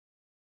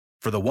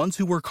For the ones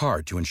who work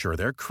hard to ensure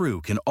their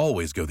crew can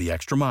always go the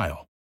extra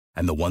mile,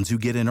 and the ones who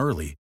get in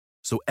early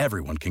so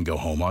everyone can go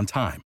home on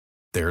time,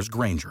 there's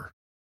Grainger,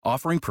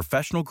 offering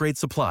professional-grade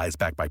supplies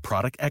backed by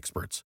product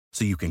experts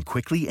so you can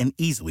quickly and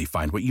easily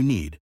find what you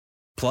need.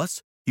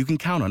 Plus, you can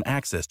count on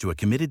access to a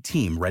committed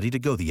team ready to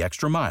go the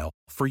extra mile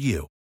for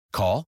you.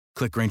 Call,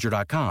 click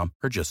Grainger.com,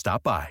 or just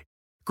stop by.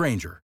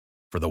 Grainger,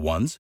 for the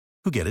ones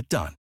who get it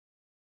done.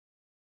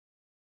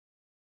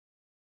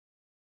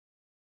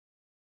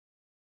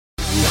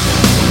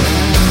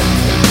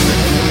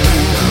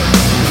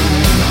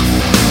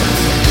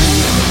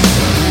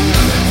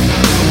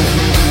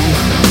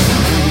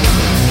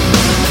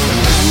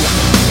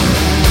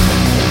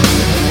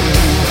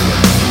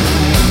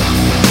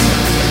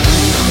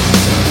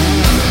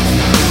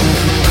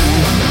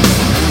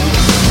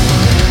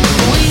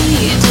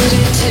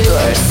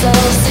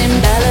 Ourselves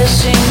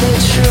embellishing the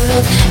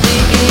truth,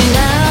 digging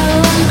our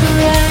own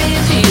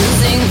grave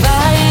using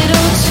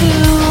vital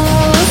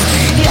tools.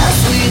 Yes,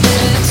 we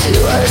did it to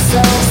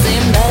ourselves,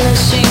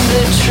 embellishing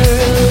the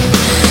truth,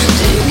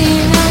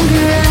 digging our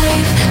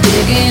grave,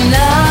 digging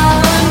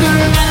our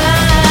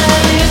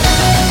grave.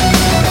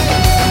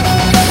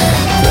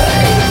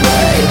 Pray,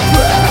 pray,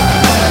 pray.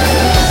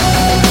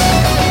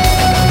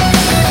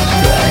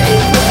 Pray,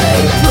 pray,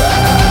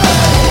 pray.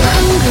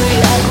 Hungry,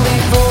 ugly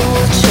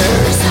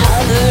vultures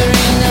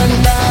hovering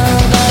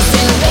above us,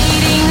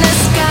 invading the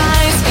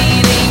skies,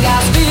 feeding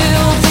us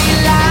filthy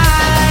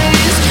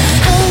lies.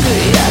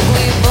 Hungry,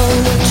 ugly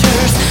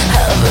vultures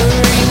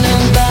hovering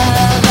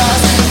above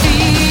us,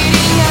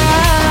 feeding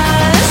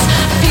us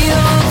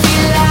filthy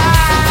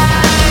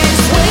lies.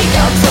 Wake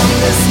up from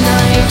this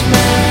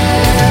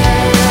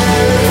nightmare.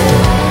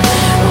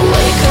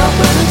 Wake up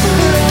and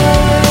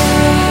pray.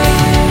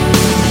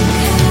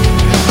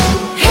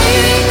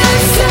 Hating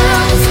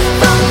ourselves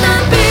for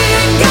not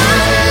being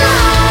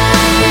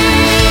alive.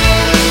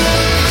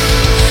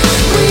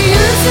 We're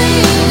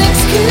using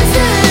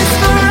excuses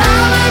for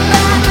our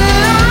bad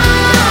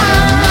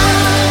life.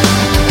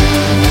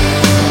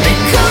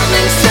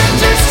 Becoming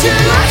strangers to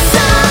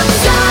ourselves,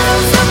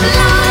 shadows of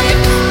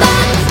life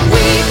that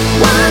we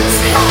once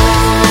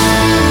had.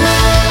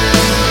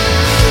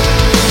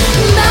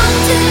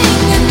 Mounting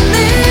in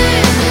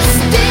this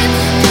deep,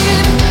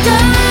 deep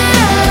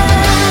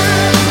dive.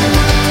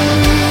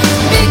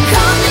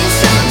 Becoming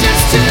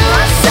strangers to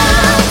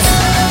ourselves.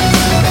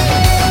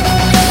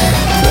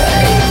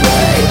 Pray,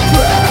 pray,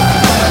 pray.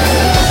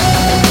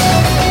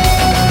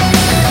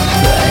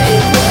 Pray,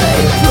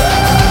 pray,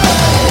 pray.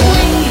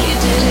 We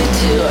did it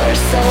to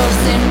ourselves,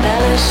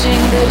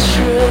 embellishing the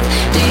truth,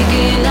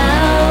 digging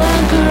our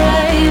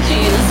grave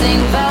using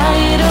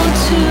vital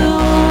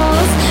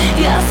tools.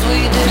 Yes, we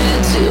did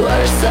it to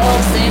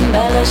ourselves,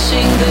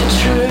 embellishing the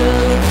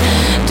truth,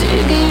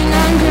 digging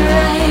our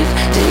grave,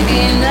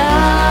 digging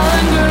our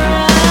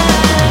grave.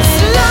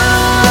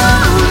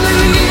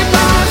 Slowly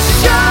but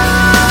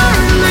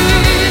surely,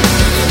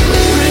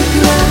 we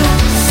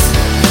regress,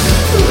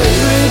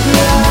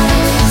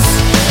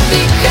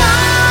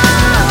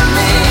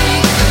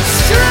 becoming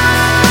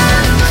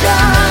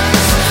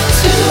strangers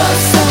to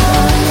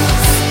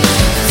ourselves,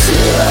 to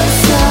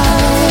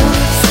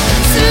ourselves.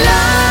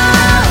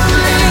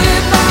 Slowly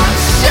but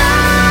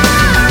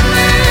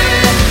surely,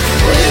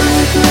 we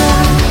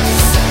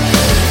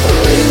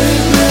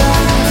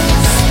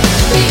regress,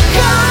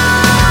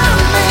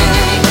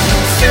 becoming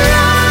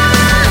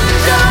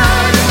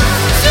strangers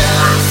to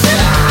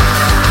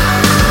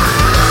ourselves.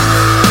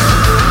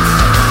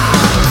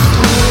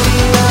 Greedy,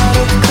 out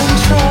of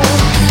control,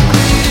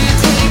 greedy,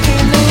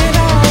 taking it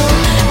all.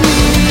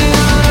 Greedy,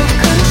 out of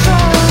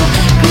control,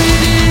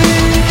 greedy,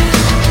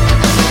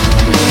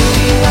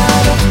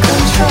 out of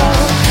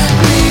control,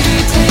 greedy,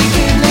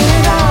 taking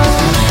it all.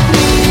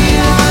 Greedy,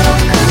 out of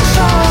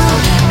control,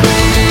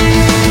 greedy.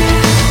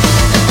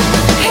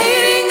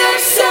 Hating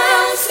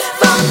ourselves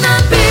for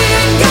not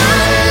being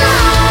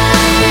alive.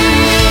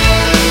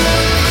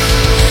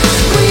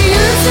 We're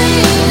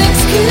using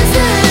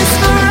excuses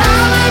for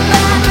our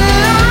bad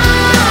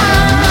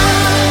life.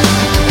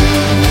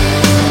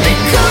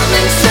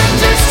 Becoming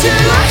strangers to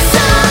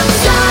ourselves,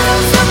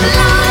 shadows of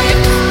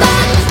life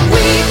that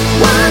we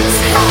once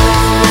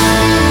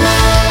had.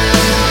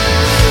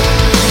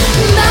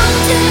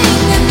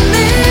 Mounting in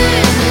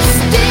this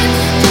deep,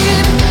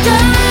 deep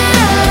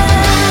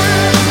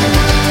dive.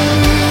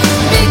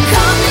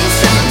 Becoming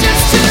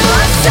strangers to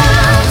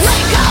ourselves.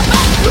 Wake up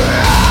and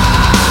pray.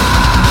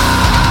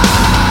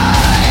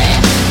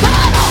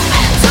 But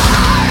omens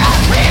are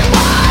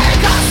everywhere,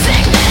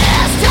 causing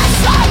this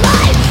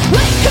disarray.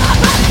 Wake up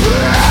and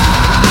pray.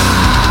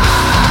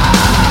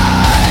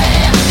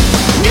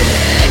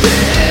 Needy,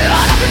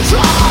 out of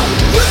control.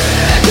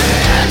 Needy,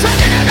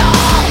 taking it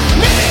all.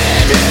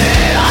 Needy,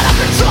 out of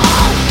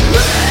control.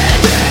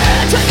 Needy,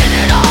 taking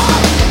it all.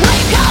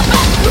 Wake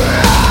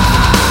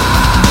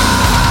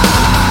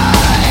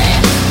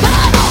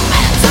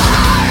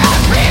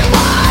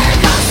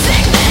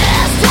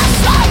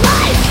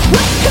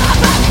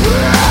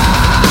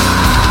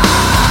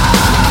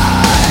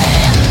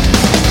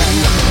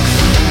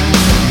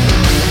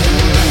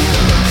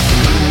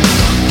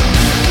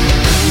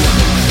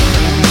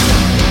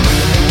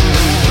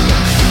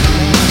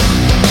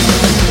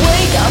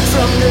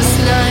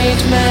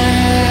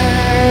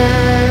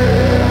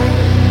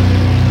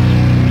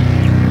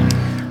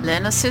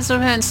Lena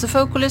Scissorhands, the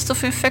vocalist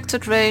of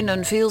Infected Rain,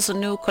 unveils a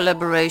new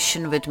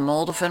collaboration with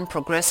Moldovan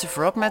progressive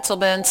rock metal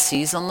band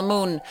Seas on the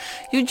Moon.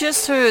 You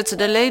just heard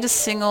the latest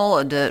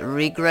single, The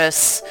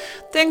Regress.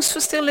 Thanks for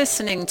still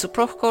listening to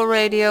Procore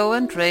Radio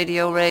and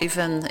Radio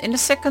Raven. In the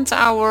second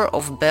hour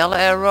of Bel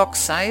Air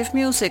Rocks, I have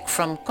music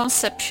from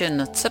Conception,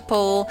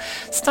 Tepal,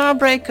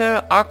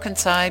 Starbreaker,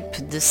 Archetype,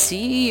 The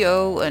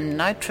CEO and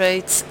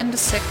Nitrates, and the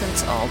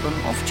second album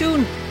of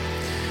June.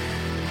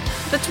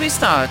 But we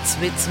start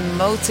with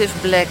Motive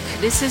Black.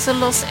 This is a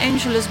Los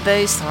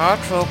Angeles-based hard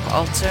rock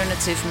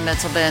alternative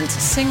metal band.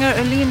 Singer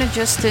Alina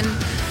Justin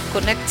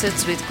connected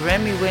with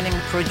Grammy-winning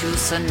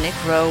producer Nick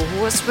Rowe,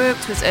 who has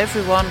worked with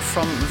everyone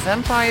from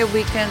Vampire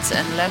Weekend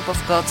and Lamb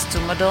of God to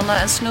Madonna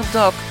and Snoop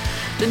Dogg.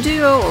 The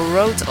duo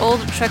wrote all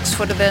the tracks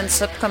for the band's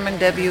upcoming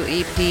debut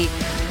EP,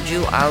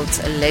 due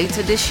out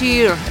later this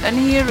year. And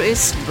here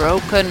is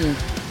Broken.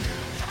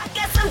 I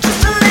guess I'm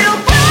just a little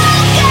broken.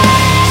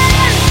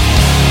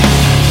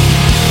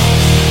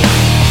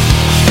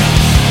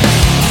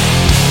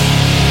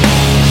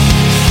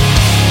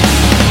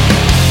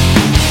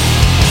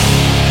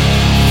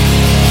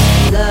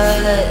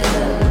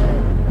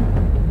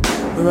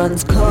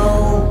 Runs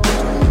cold,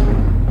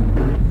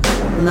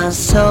 my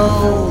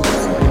soul's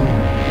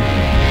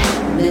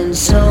been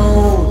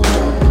sold.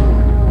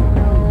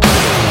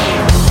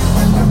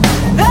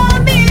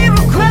 The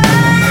mirror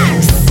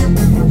cracks,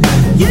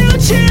 you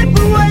chip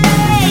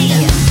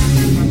away,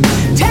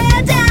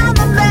 tear down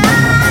the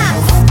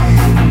mask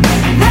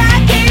that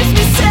keeps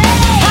me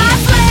safe. I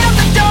slam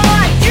the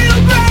door, you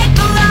break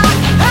the lock.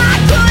 I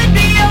could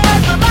be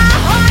yours, but my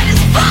heart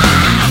is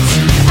fucked.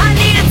 I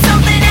needed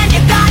something and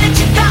you got it,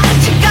 you got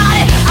it, you got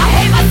it. I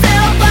hate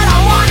myself, but I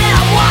want it,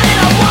 I want it,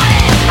 I want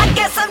it. I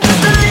guess I'm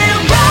just a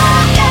little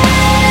broken.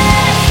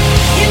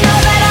 You know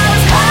that I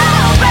was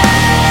hoping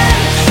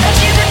that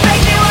you could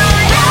break me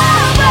wide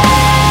open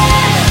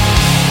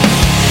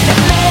and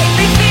make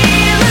me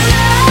feel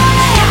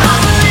alive.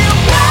 I'm a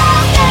little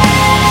broken,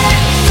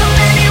 so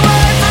many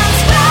words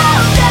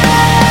unspoken.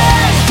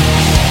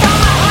 Thought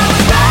my heart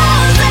was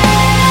frozen,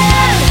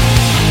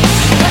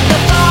 but the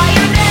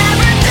fire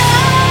never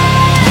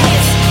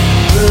dies.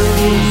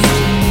 Bruised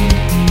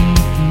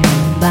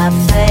by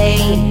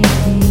fate,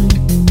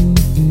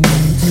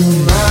 too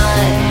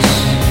much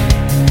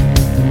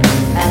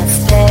at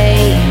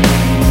stake.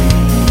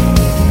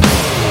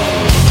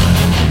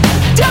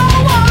 Don't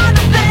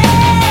wanna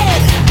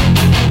beg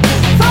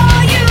for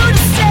you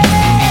to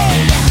stay.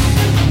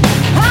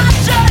 I'll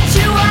shut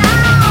you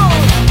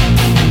out,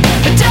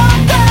 but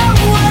don't go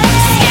away.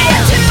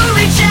 Scared to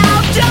reach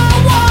out, don't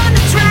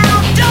wanna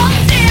drown. Don't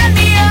stand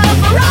me up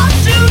or I'll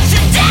shoot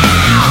you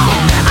down.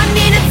 I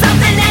needed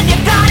something and you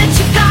got it,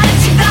 you got it,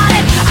 you got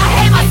it. I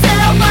hate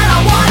myself, but I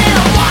want it,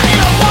 I want it,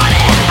 I want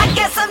it. I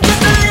guess I'm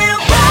just a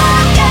little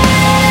broken.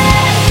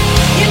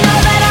 You know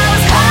that I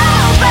was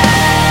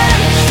hoping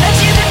that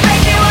you could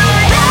break me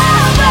wide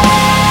open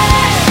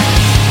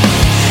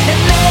and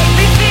make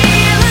me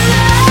feel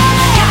alive.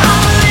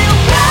 I'm a little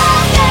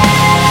broken,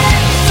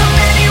 so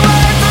many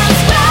words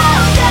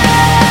unspoken.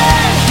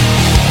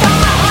 Thought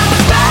my heart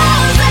was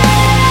frozen,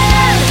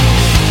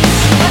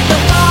 but the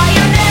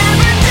fire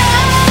never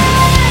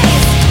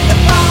dies. The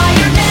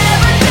fire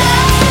never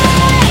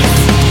dies.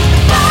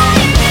 The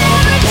fire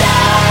never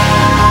dies.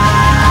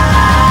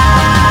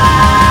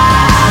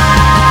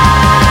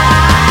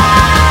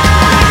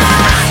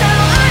 So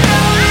I know,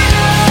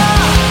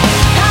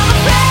 I'm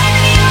afraid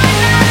that you're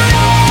not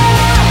real.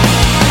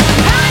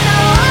 I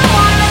know I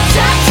wanna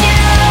touch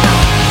you,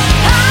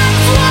 I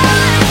just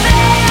wanna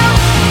feel.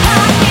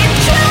 I keep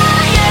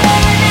trying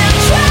and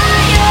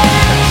trying,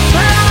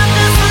 but I'm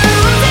just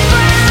losing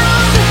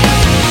ground.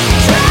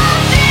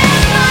 Trapped in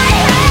my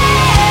head,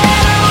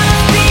 I wanna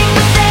speak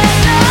but there's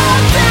no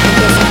sound.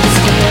 Guess I'm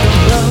just a little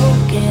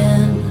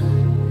broken.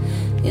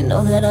 You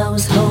know that I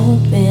was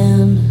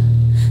hoping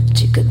that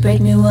you could break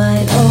me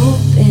wide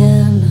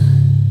open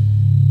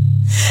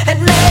and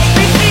make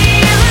me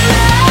feel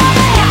alive.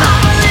 I'm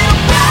a little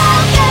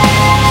broken,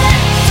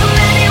 so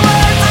many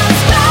words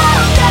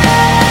unspoken.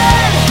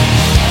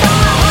 Thought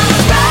my heart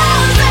was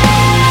frozen,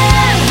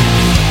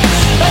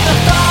 but the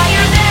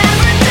fire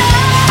never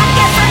dies. I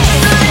guess I'm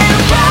just a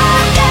little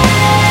broken.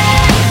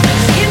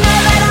 You know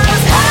that I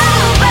was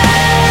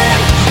hoping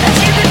that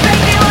you could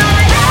break me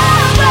wide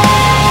open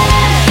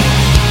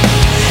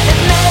and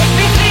make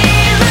me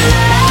feel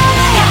alive.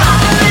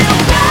 I'm a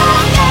little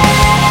broken,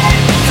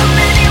 so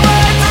many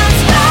words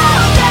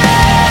unspoken.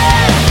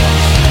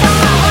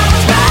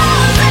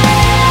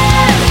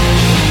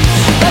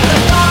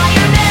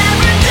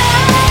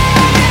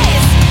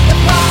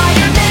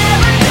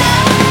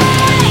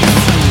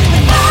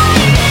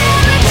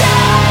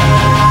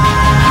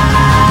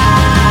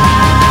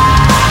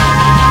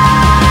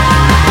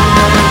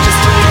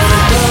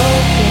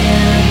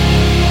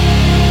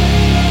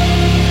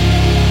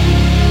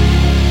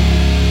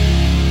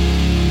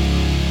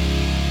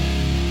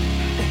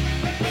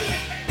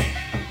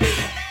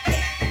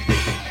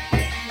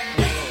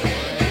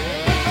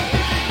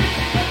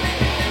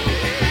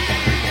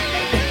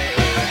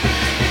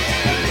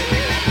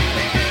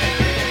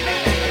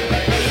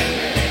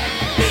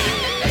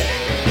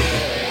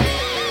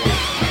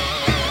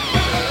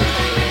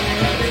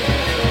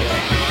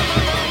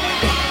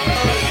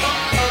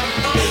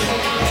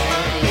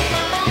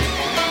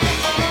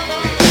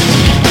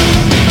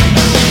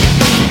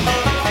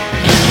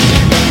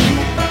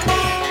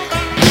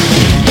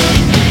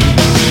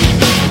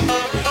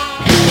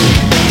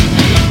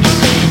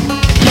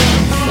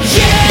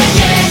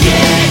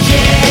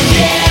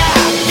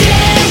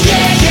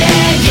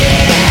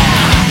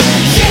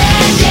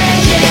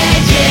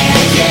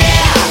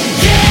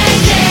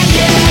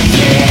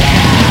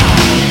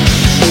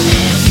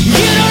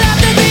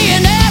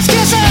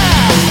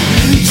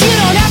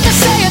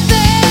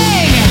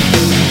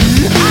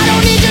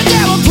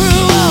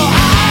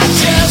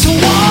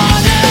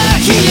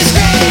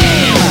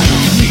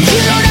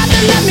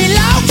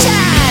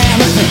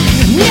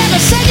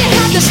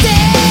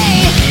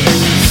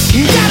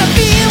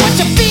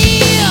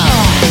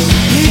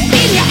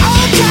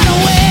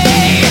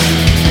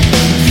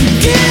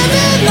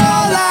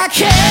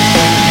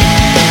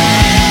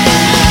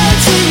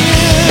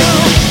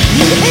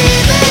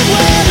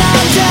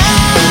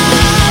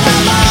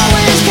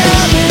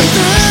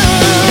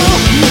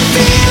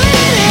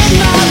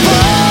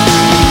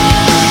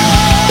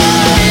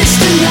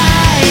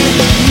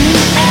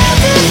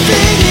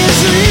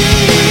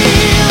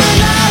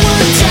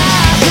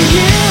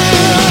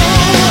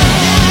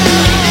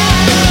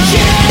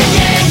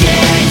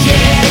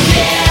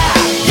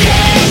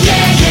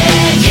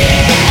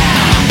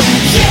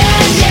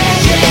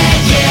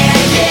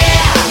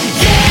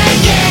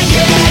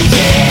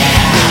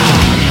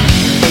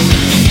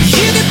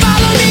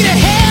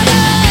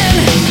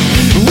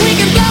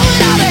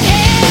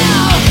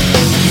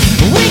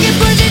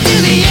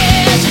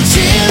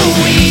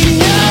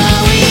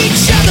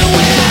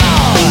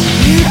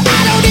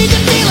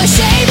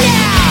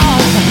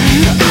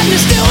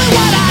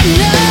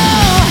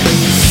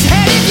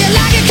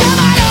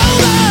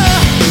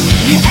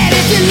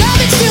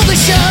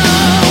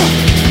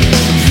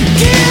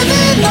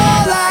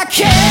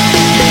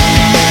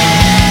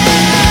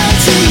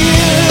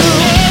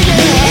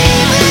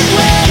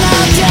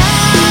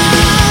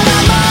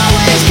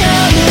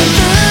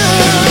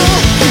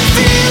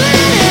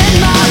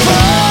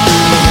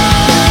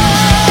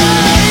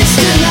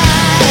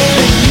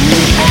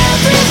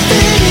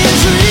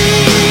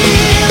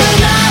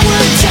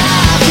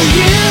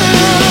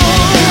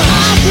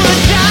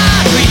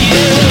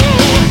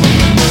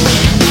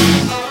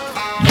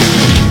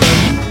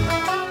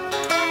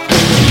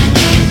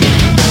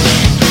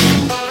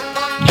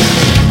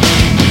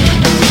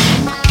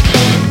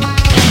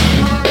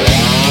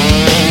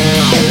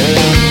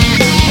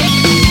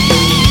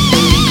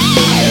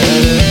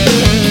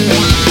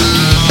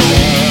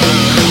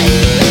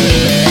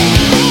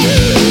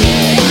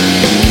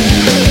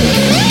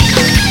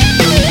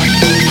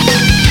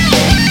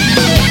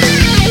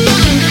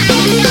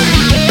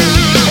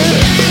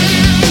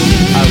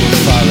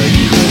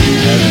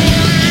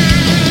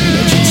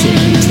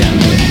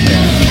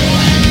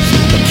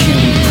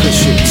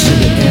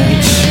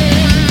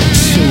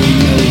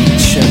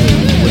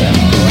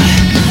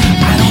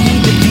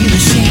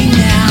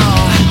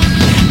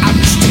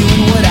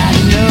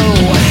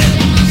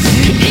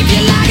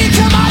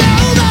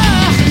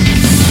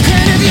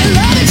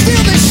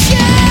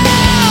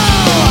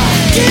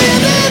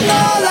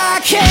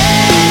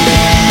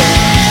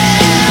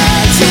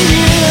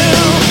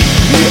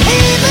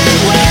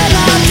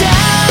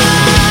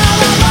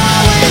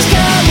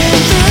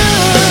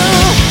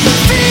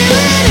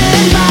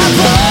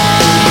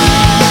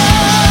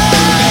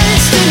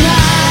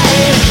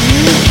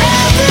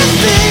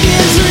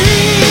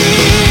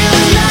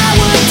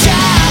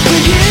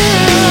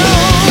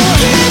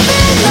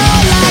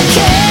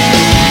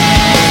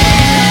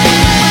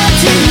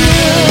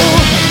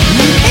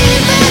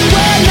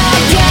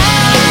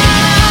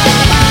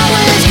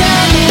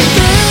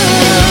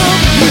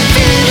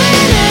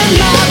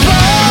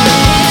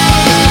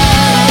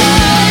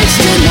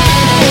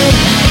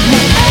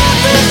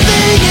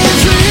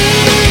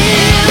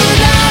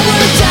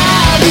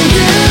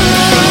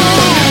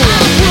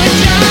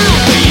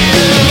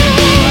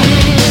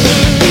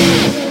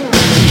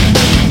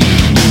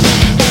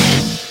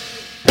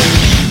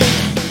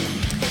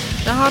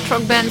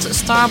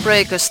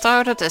 Starbreaker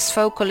started as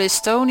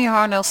vocalist Tony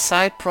Harnell's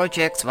side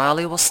project while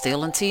he was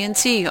still in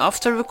TNT,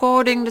 after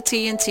recording the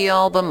TNT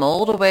album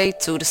All the Way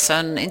to the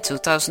Sun in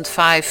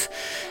 2005.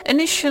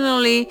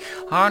 Initially,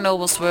 Harnell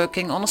was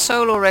working on a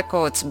solo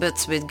record,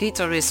 but with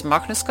guitarist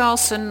Magnus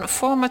Carlsen,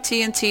 former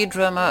TNT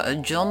drummer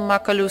John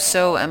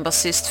Macaluso and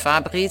bassist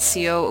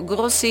Fabrizio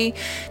Grossi,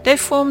 they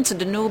formed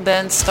the new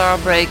band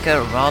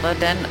Starbreaker rather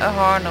than a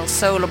Harnell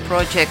solo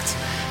project.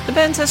 The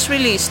band has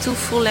released 2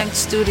 full-length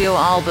studio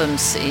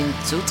albums. In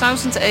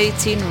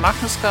 2018,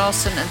 Magnus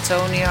Carlsen and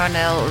Tony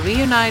Harnell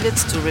reunited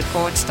to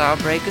record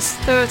Starbreaker's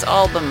 3rd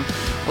album,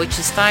 which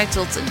is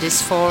titled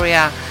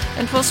Dysphoria,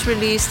 and was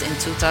released in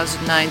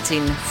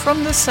 2019.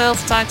 From the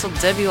self-titled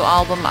debut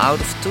album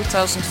out of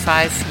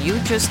 2005, you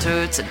just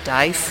heard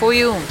Die For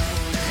You.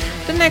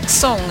 The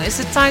next song is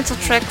the title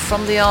track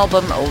from the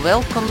album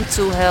Welcome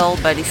to Hell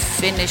by the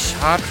Finnish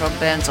hard rock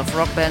band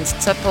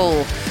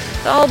Tapol.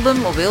 The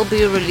album will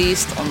be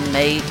released on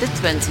May the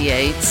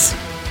 28th.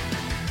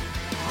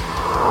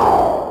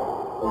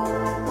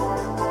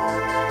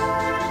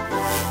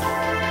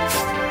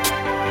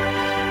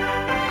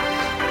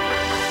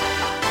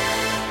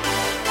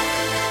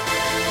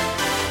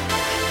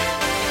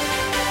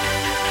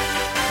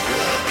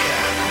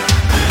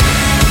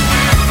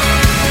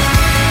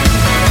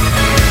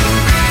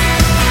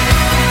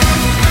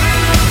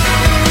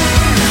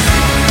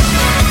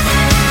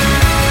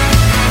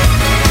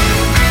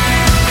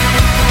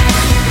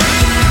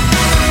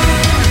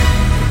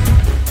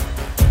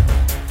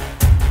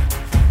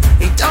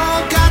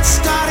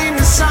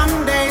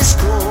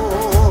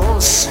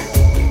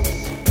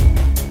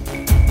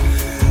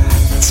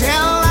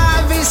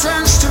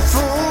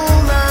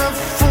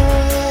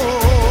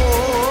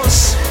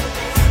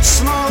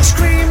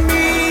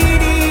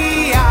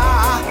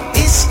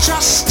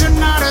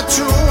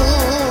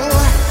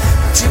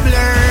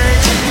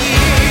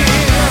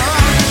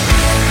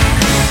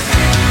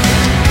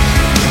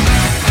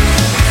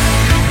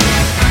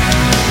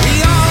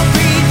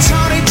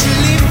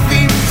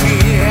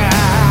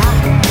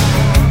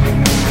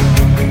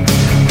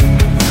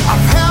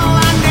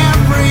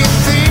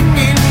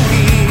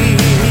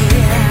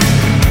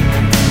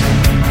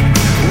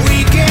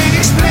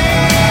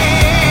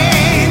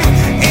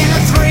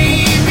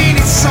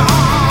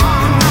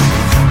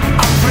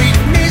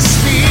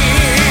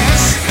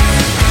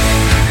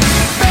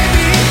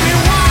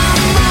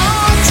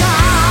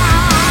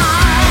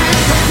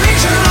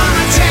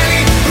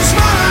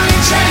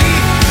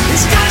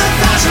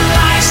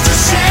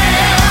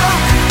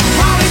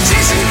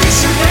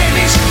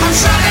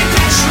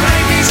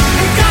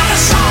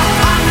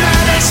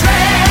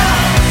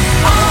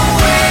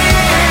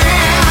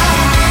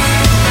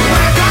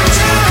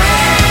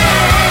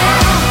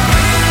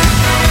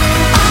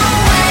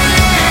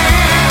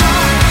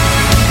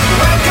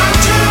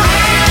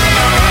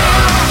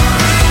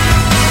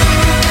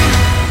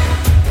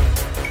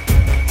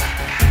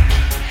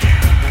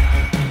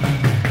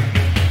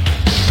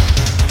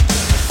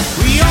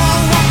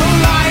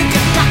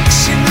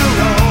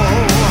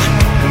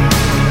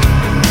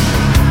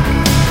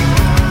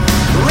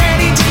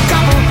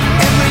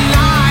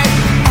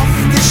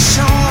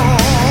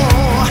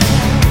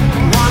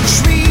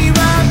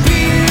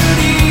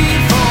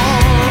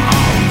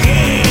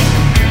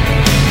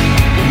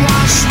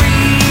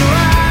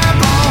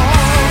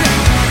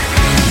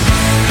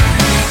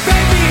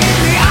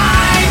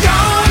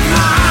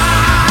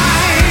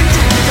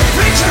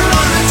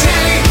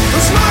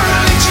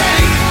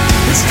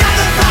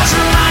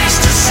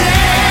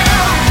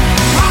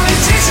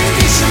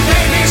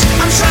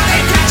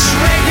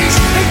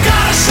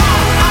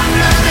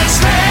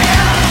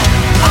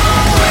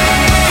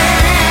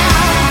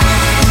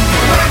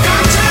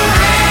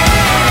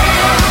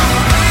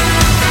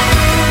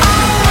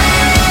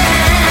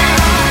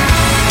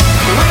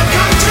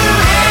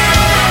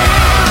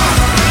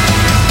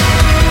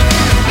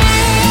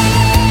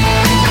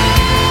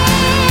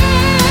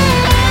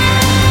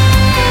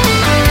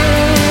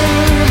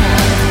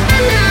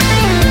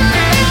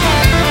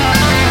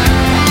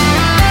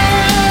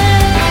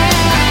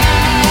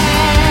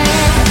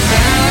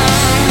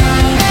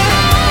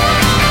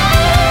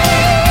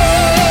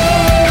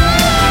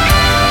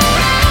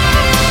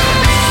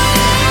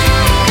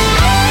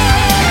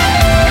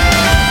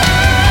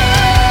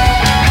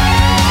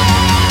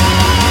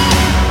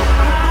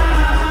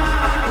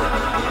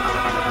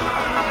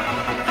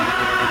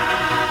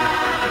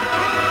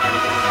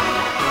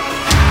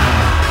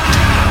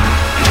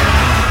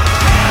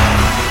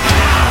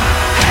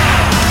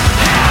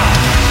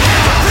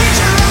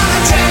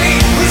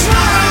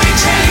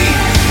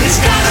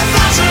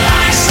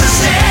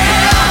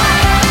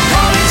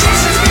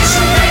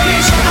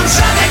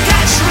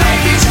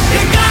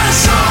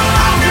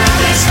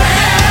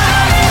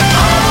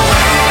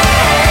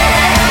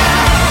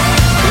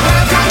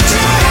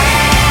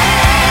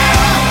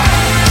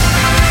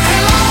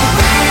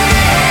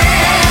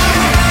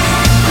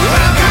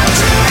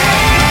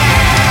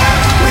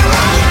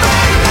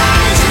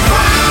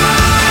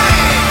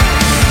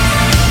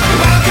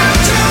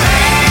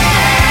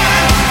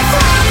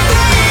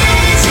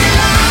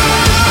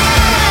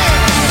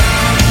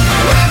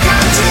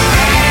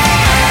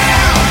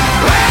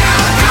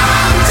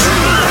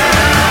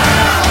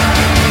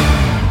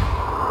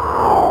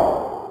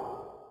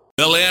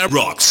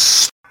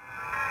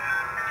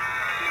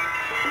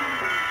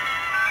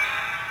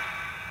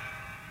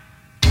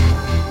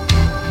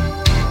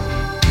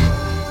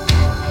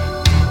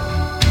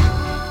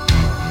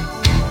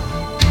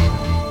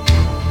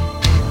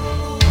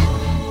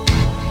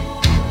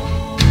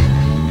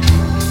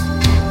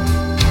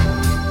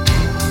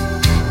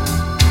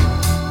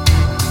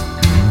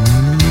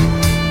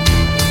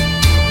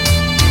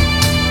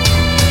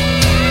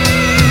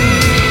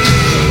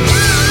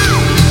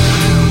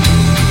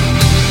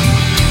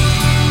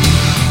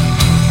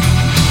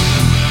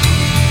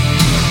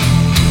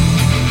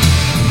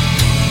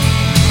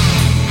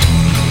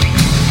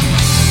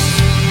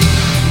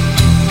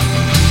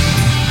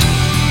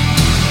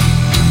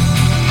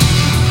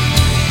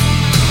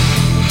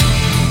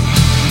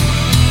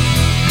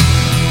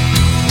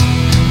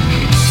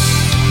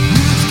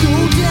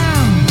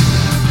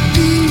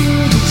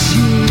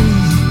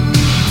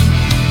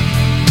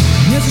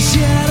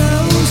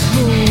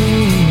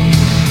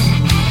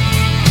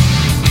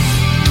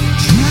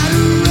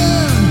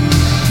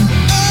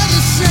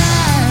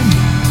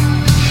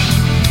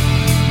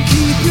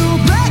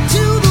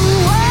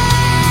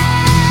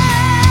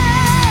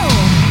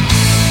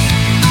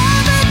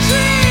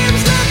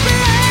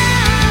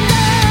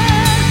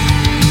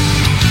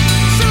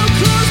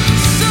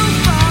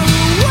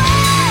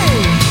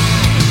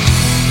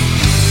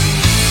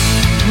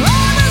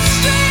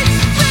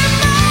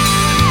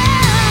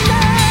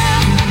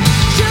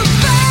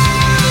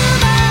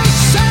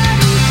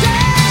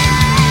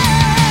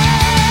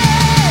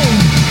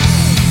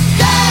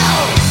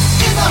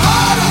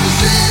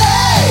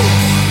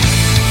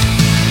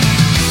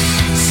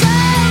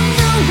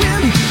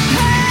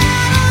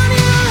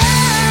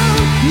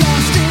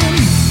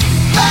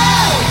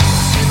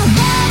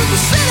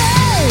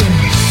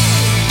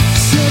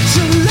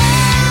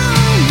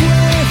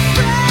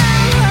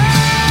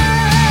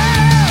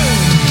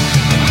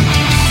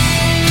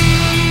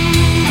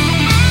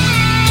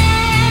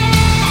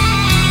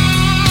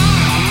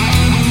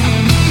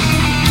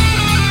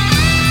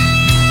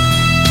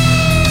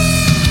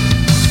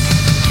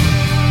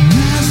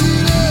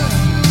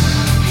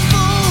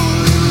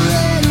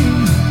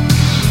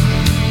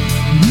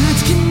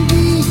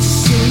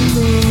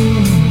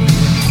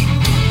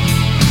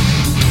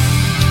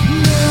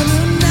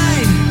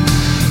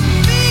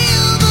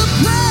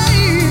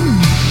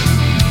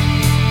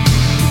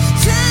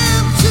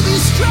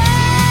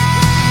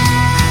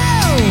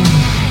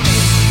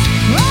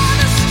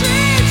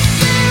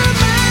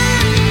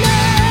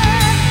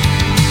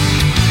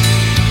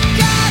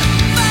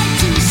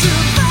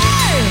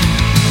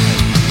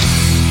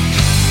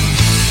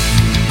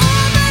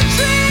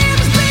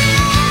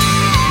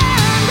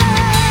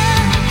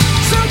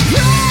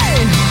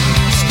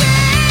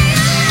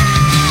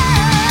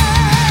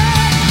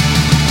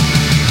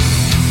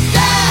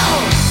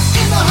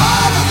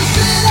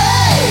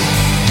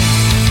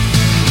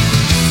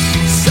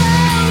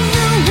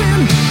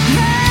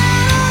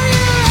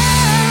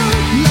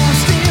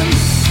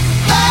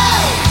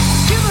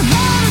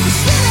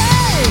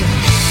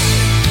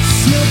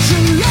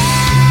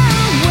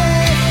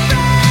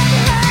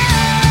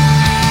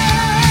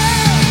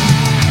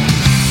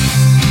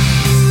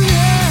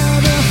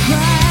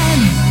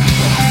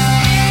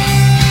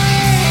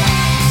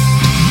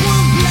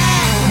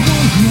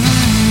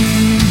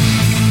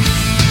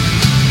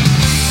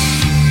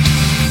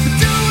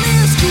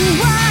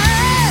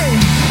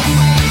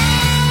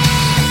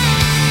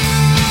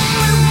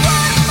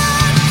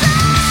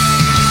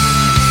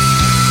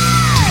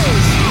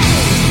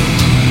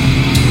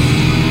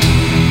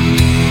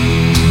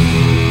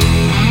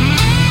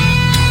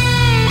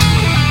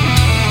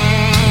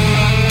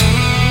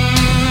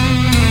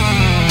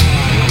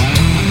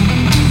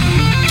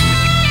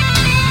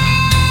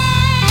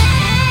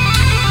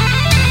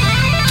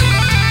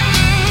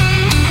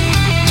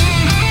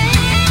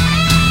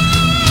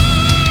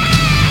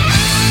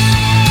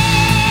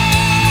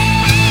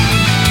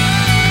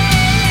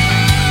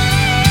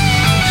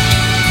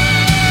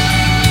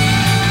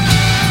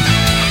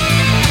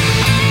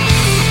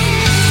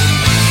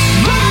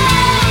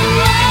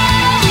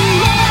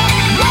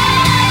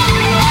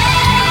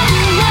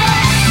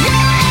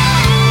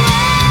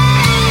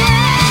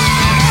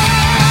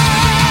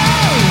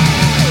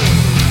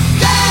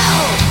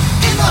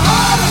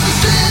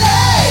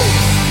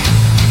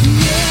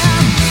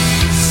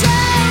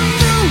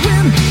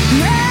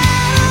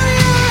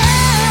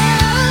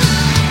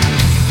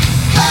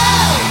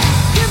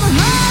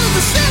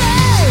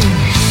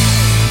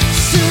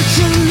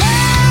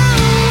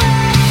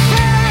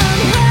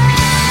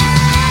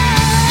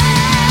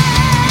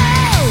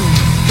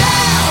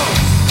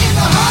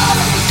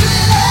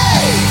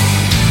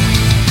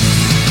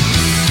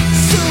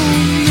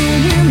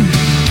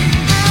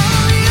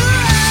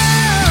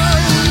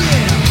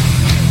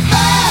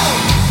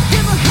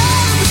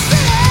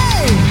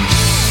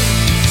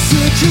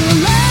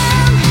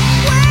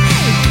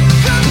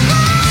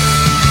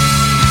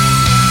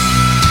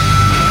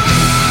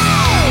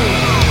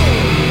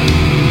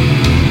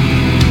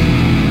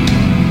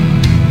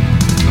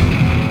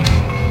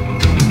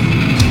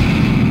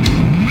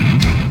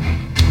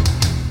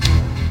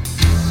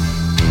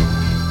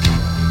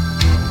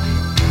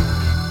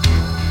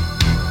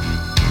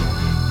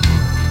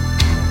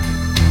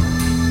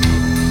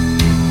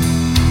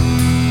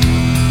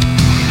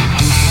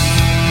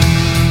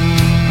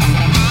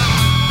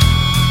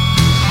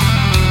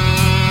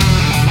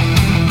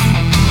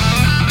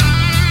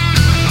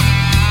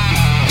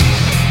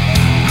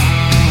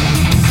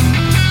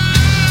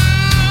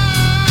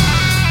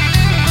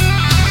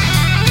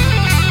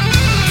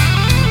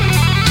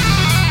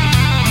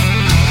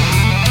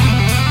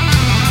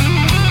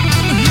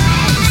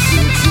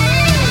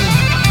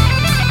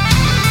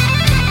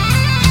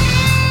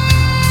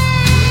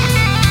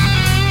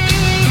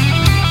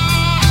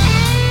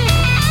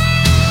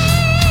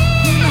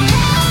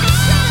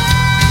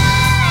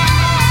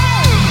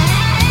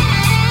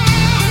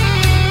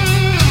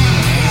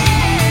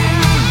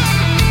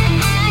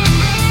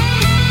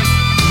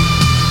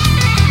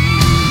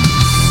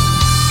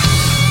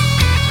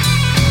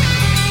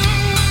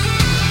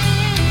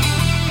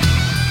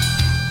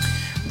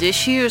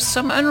 this year,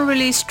 some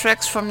unreleased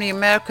tracks from the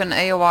American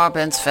AOR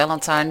band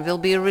Valentine will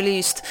be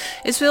released.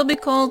 It will be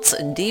called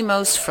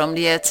Demos from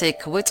the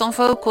Attic, with on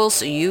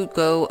vocals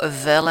Hugo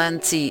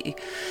Valenti.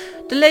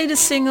 The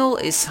latest single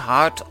is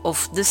Heart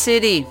of the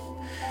City.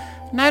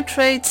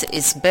 Nitrate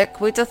is back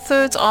with a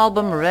third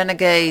album,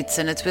 Renegade,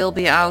 and it will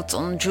be out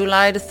on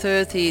July the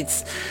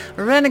 30th.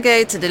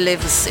 Renegade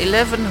delivers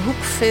 11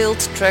 hook-filled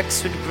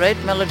tracks with great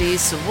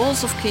melodies,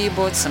 walls of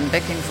keyboards and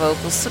backing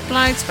vocals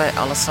supplied by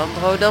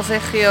Alessandro Del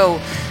Vecchio.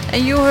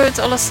 And you heard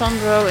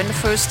Alessandro in the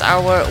first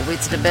hour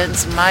with the band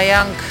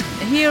Mayank.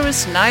 Here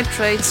is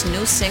Nitrate's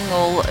new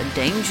single,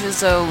 Danger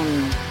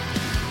Zone.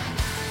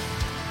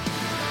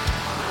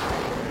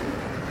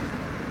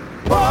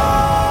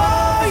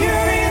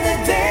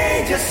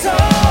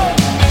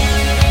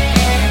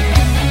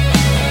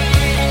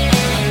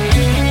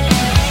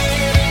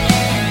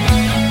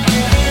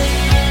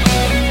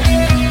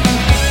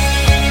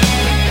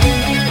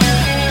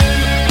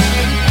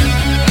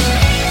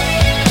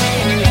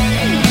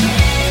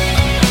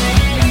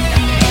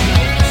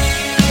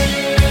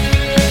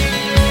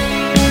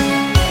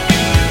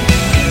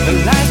 The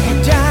lights go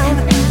down,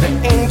 the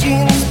angels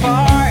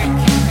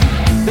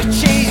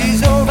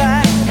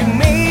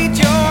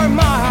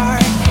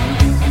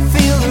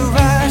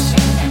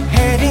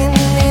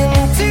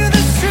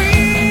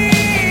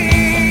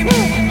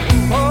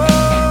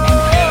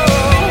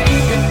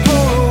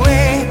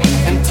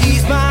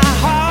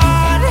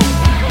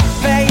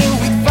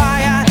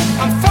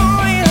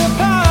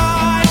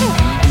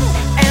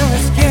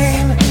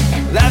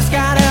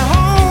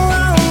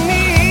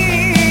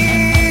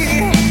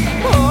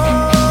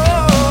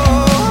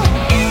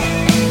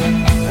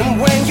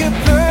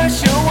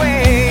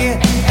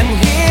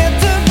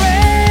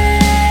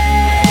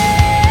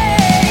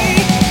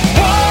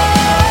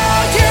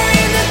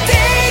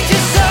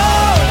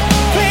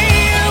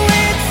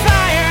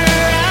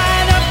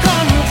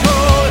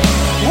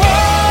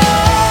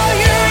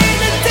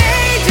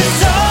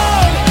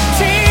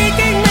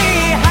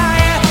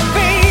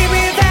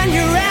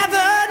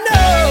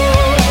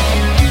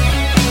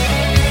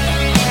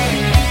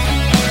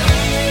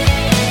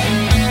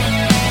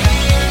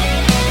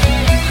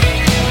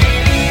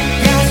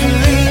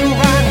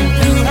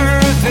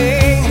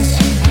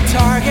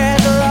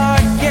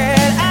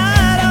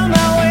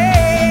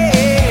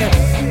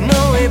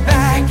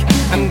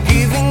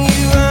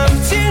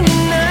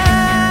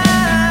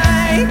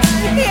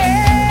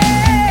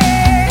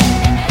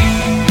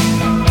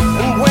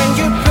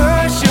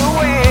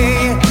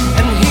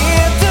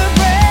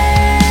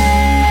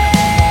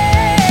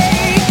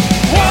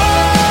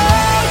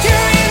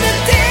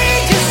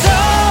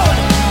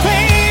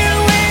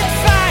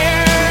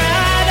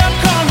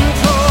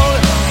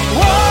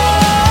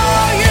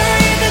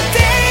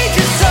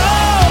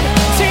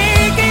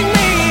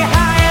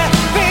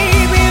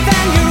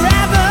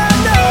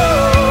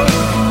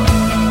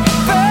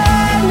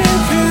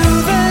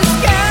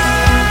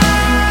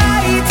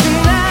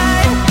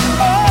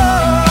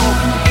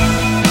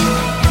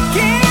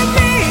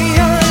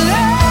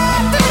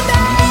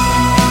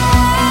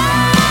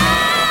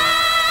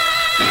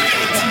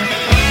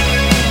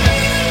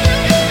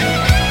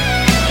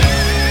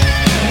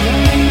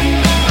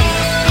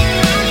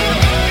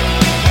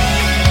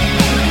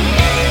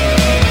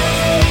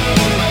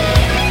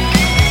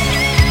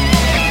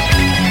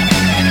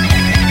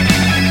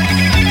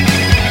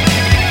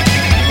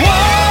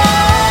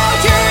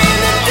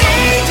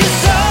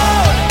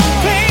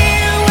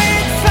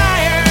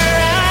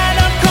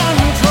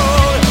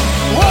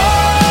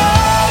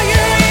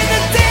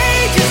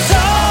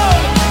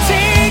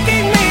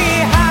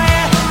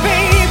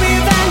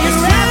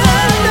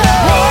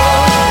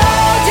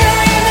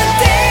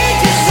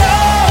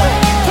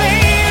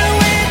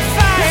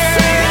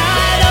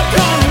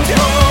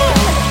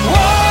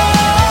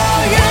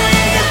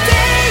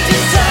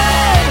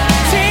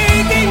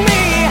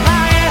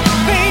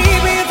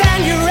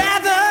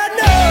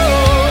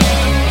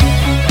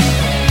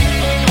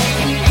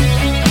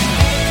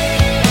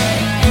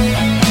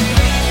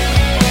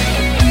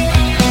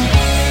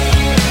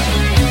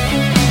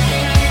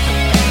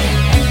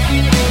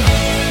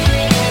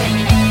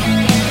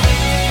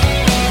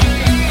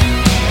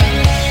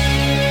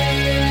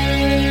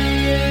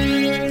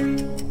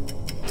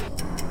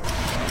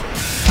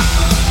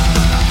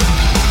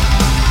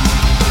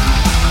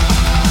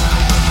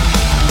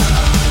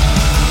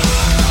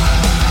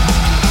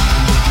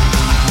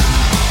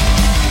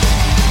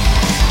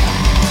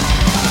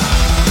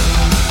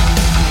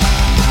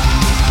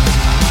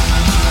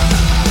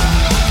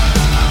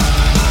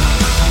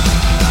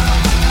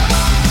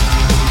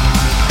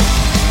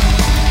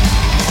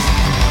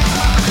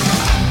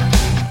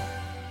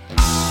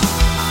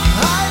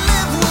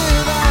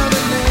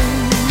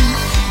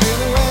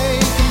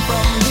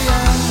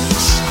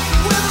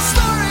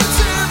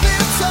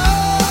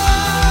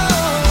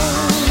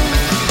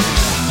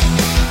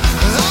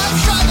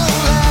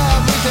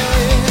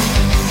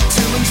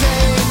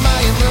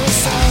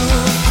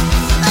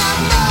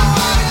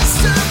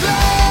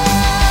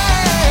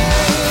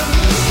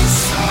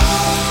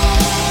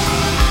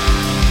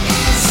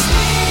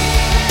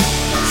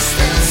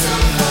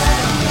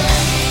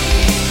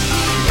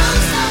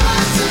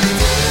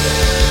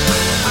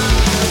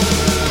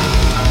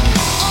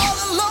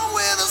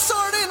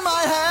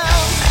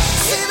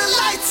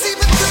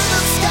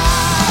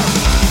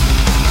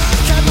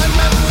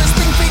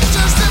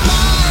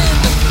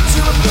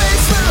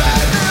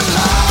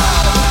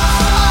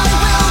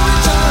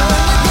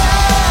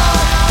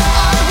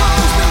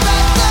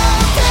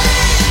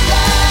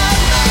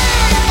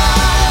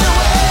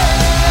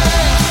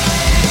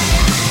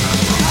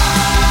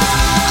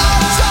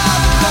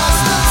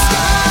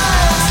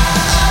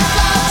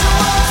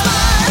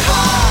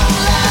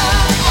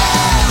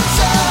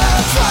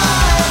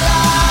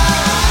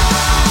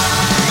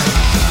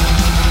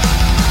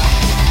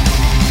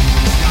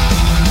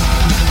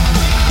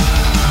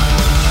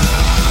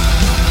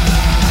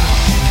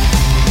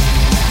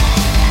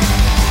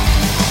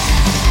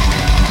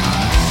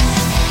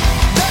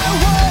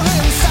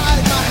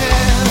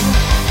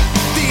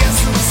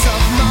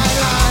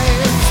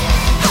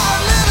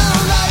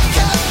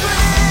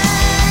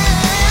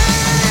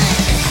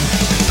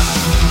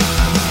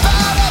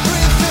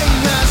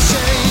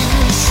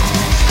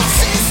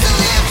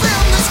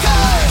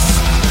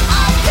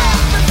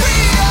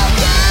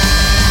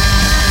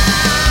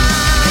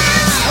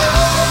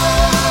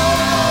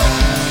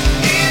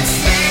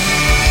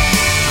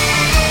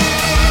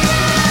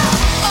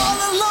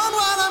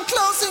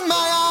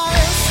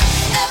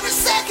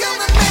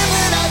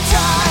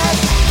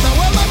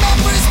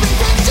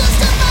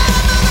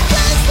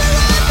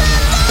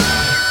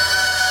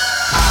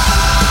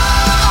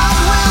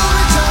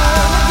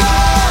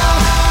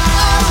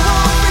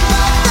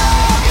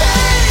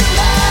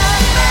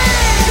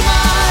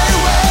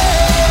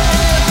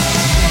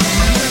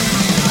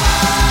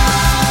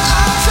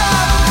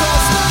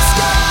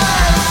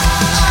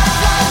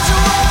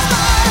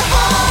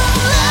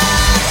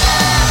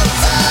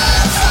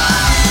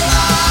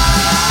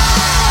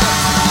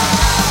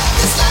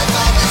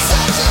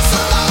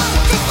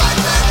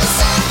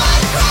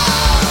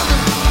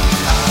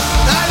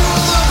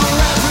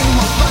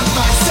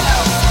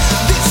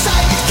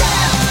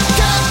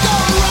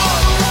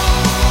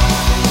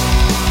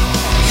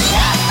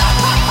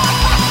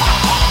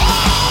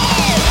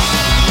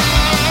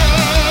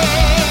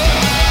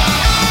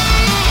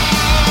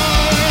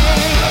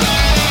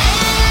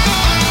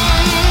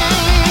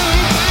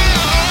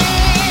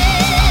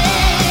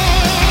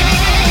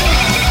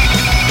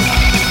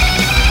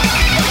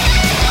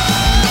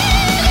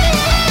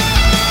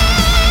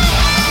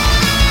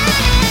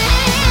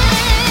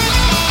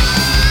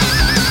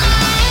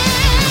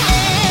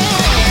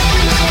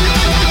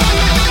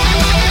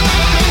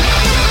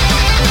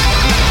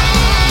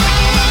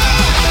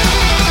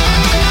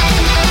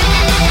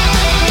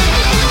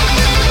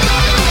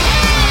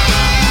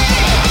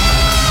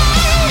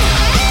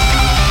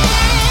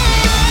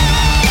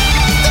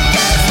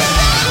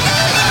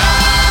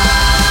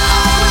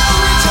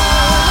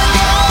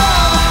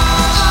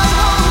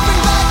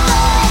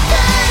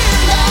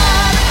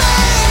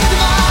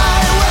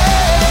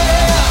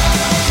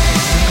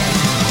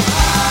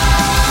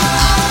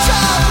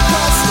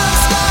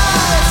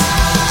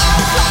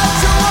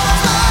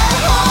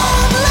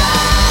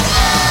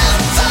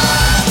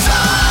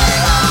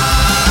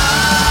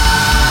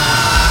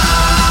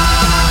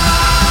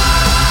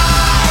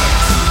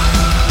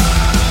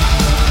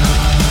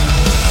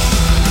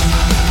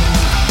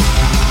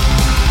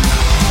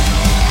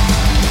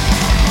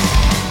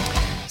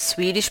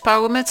Swedish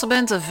power metal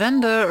band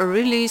Vendor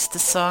released the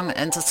song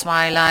Enter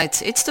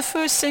Twilight. It's the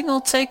first single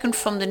taken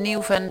from the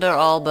new Vendor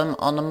album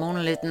On a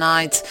Moonlit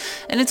Night,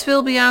 and it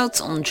will be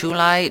out on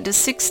July the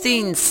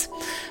 16th.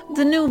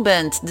 The new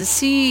band, the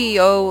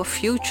CEO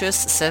features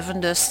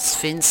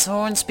Sevendusts Vince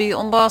Hornsby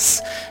on bass.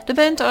 The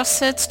band are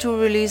set to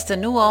release the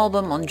new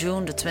album on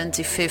June the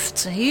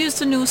 25th. Here's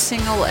the new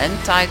single and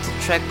title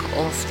track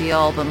of the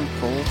album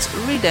called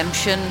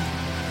Redemption.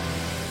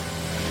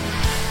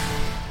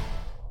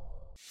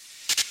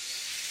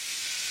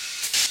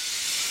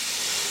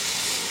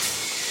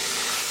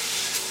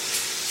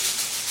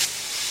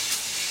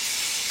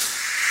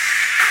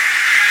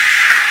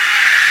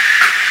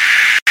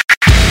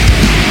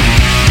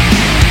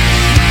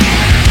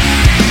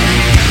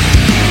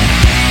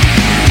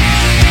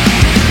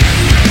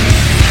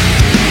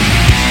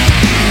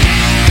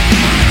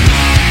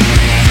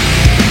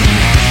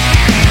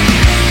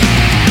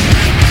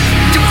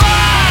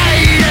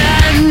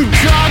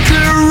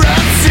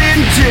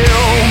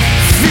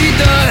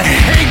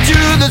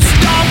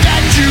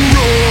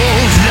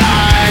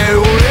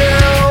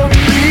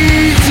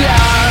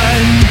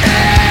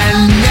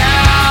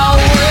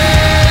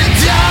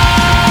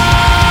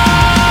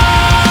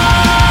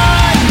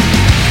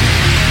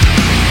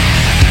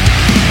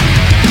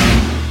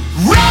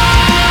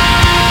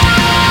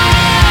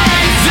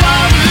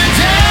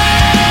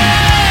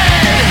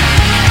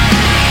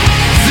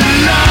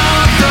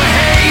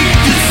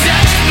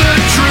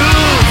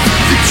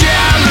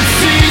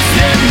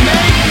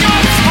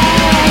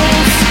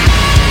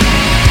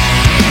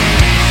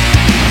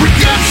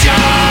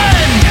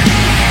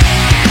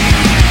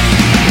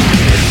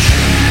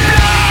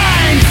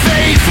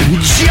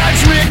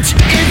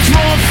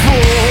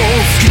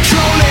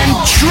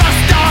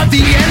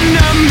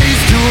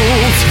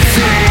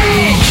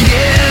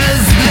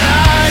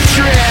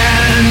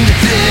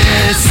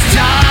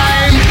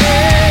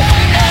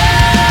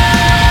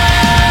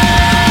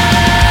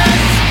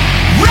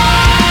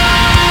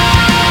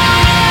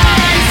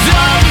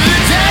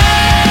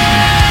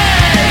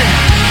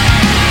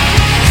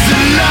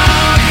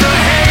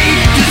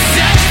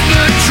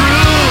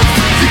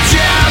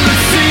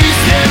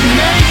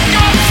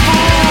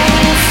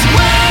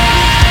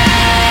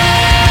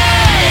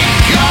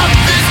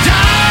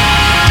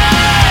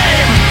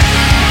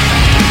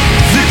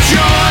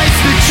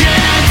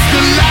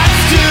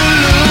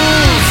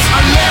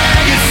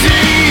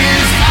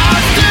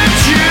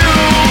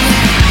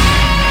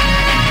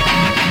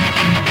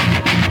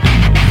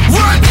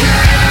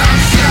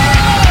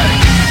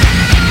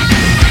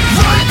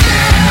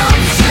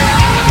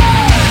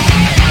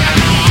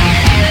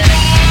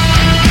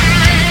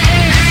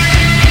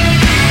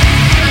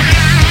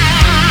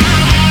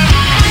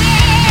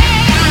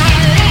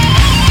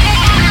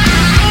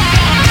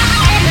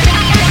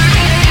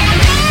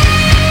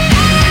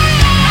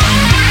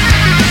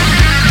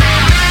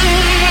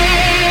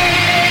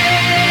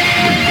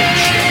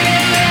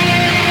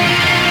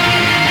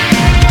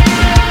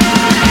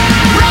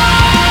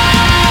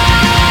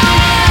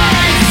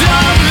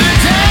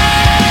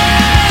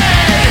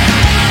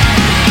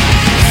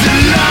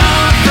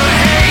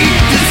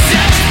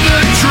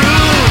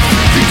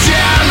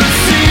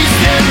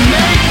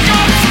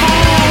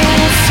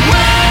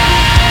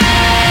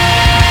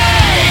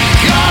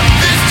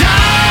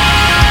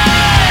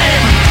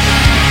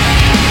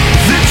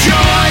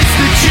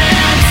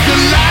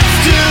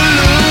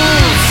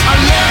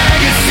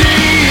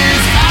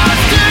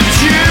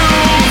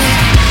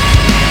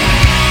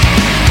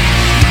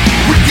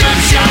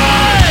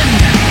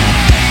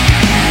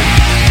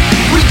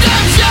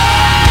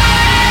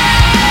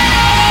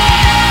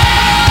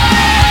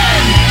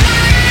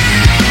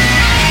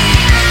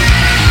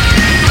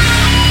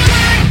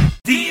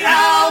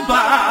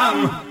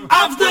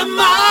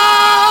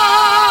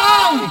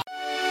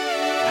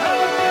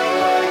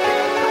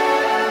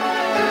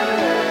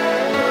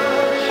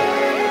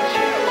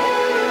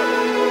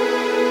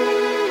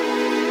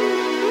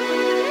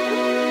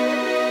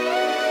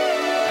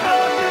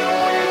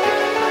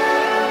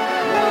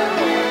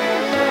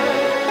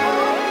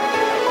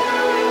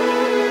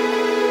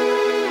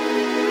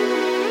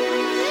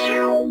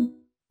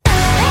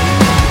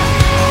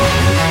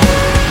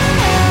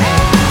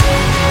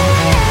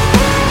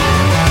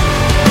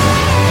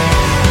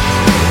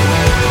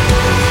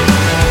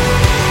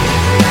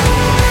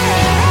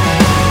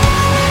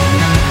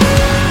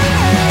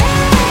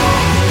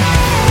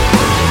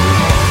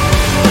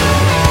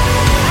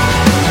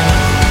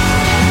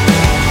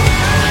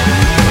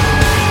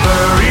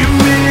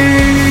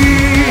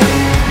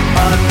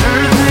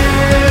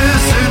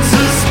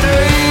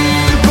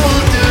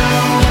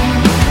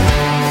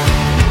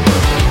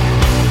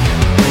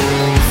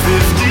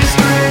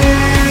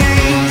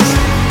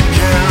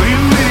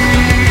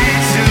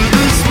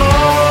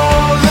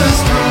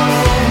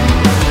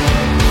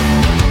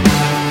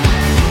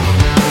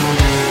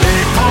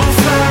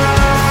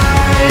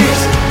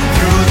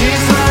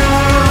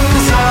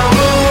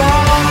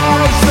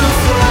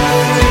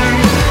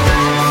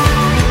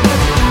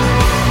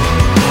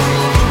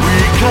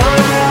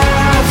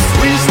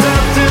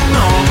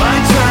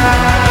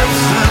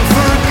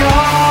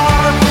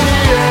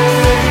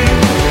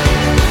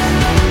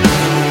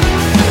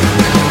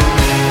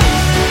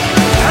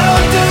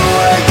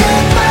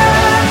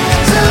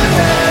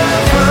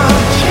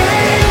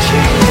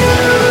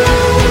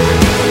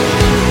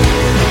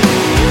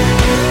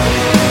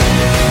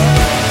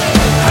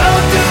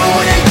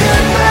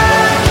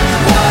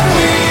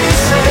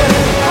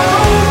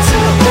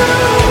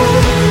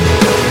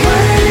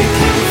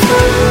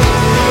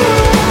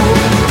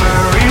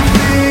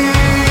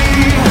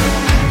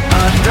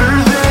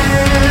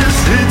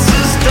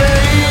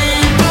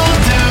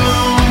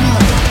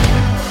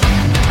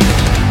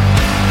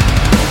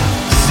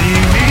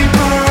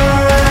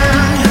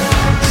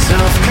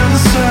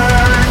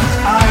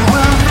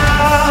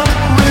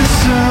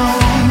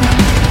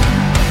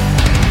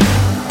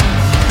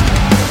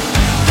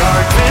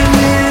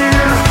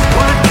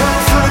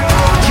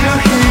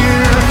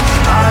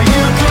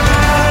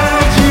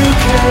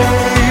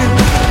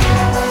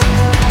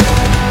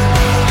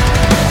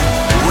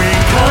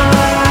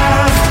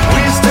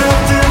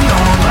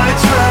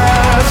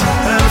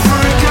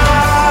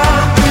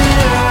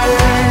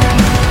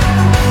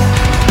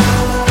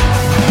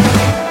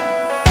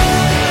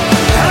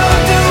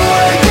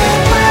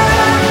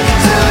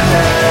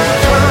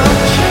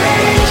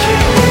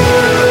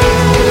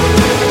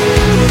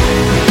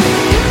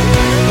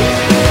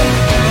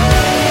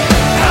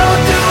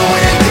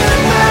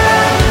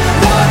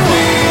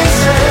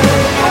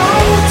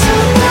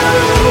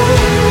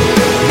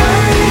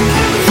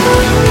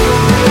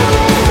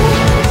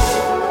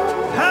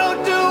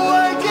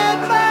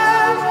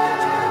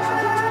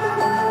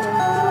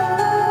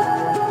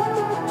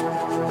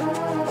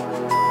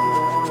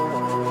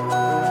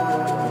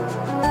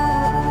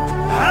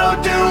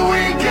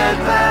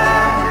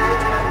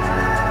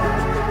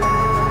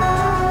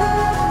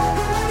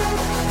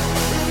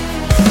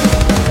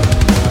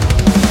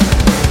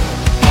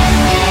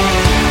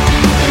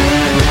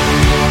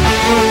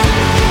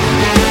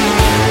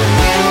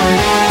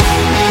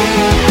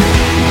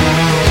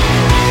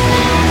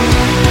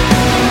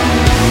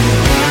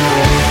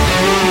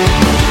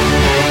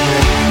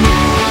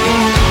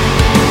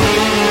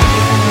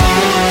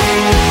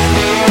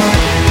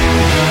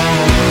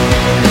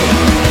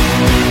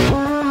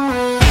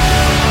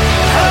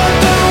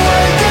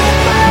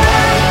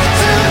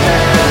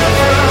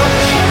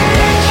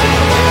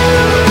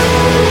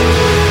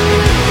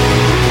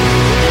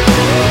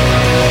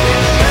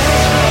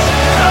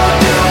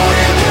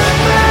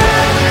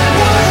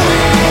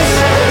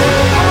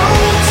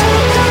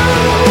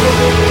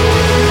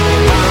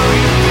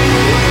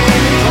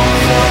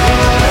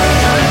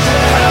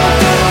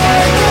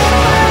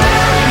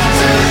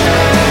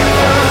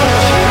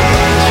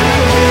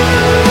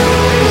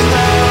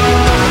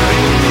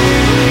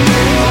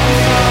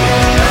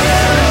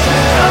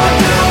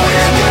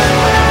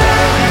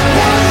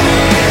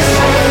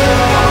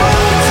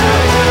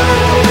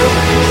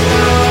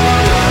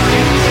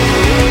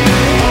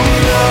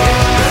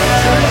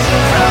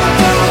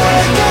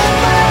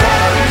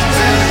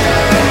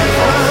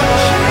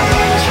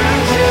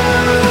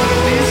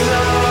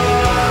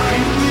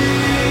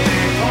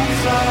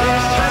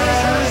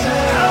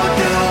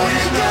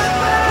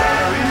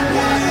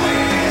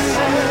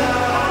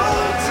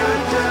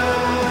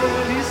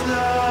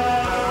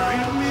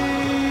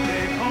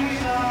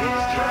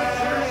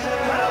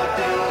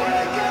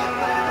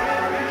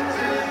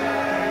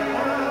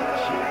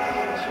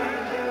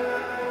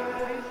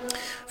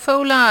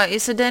 Vola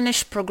is a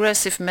Danish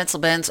progressive metal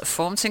band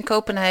formed in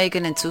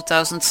Copenhagen in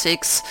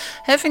 2006.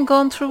 Having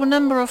gone through a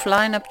number of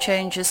lineup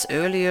changes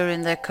earlier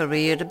in their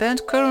career, the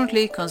band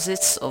currently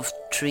consists of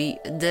 3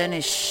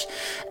 Danish.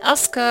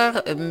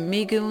 Asger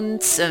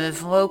Migund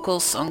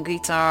vocals on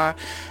guitar,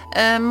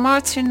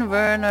 Martin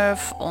Werner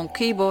on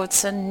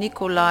keyboards and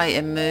Nikolai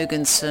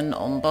Meugensen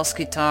on bass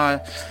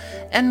guitar.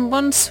 And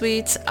one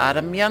sweet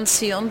Adam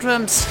Jansi on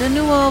drums. The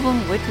new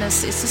album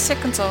Witness is the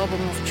second album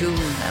of June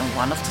and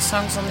one of the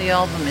songs on the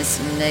album is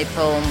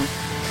Napalm.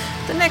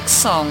 The next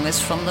song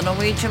is from the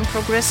Norwegian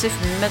progressive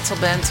metal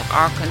band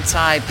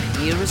Archetype.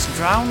 Here is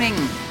Drowning.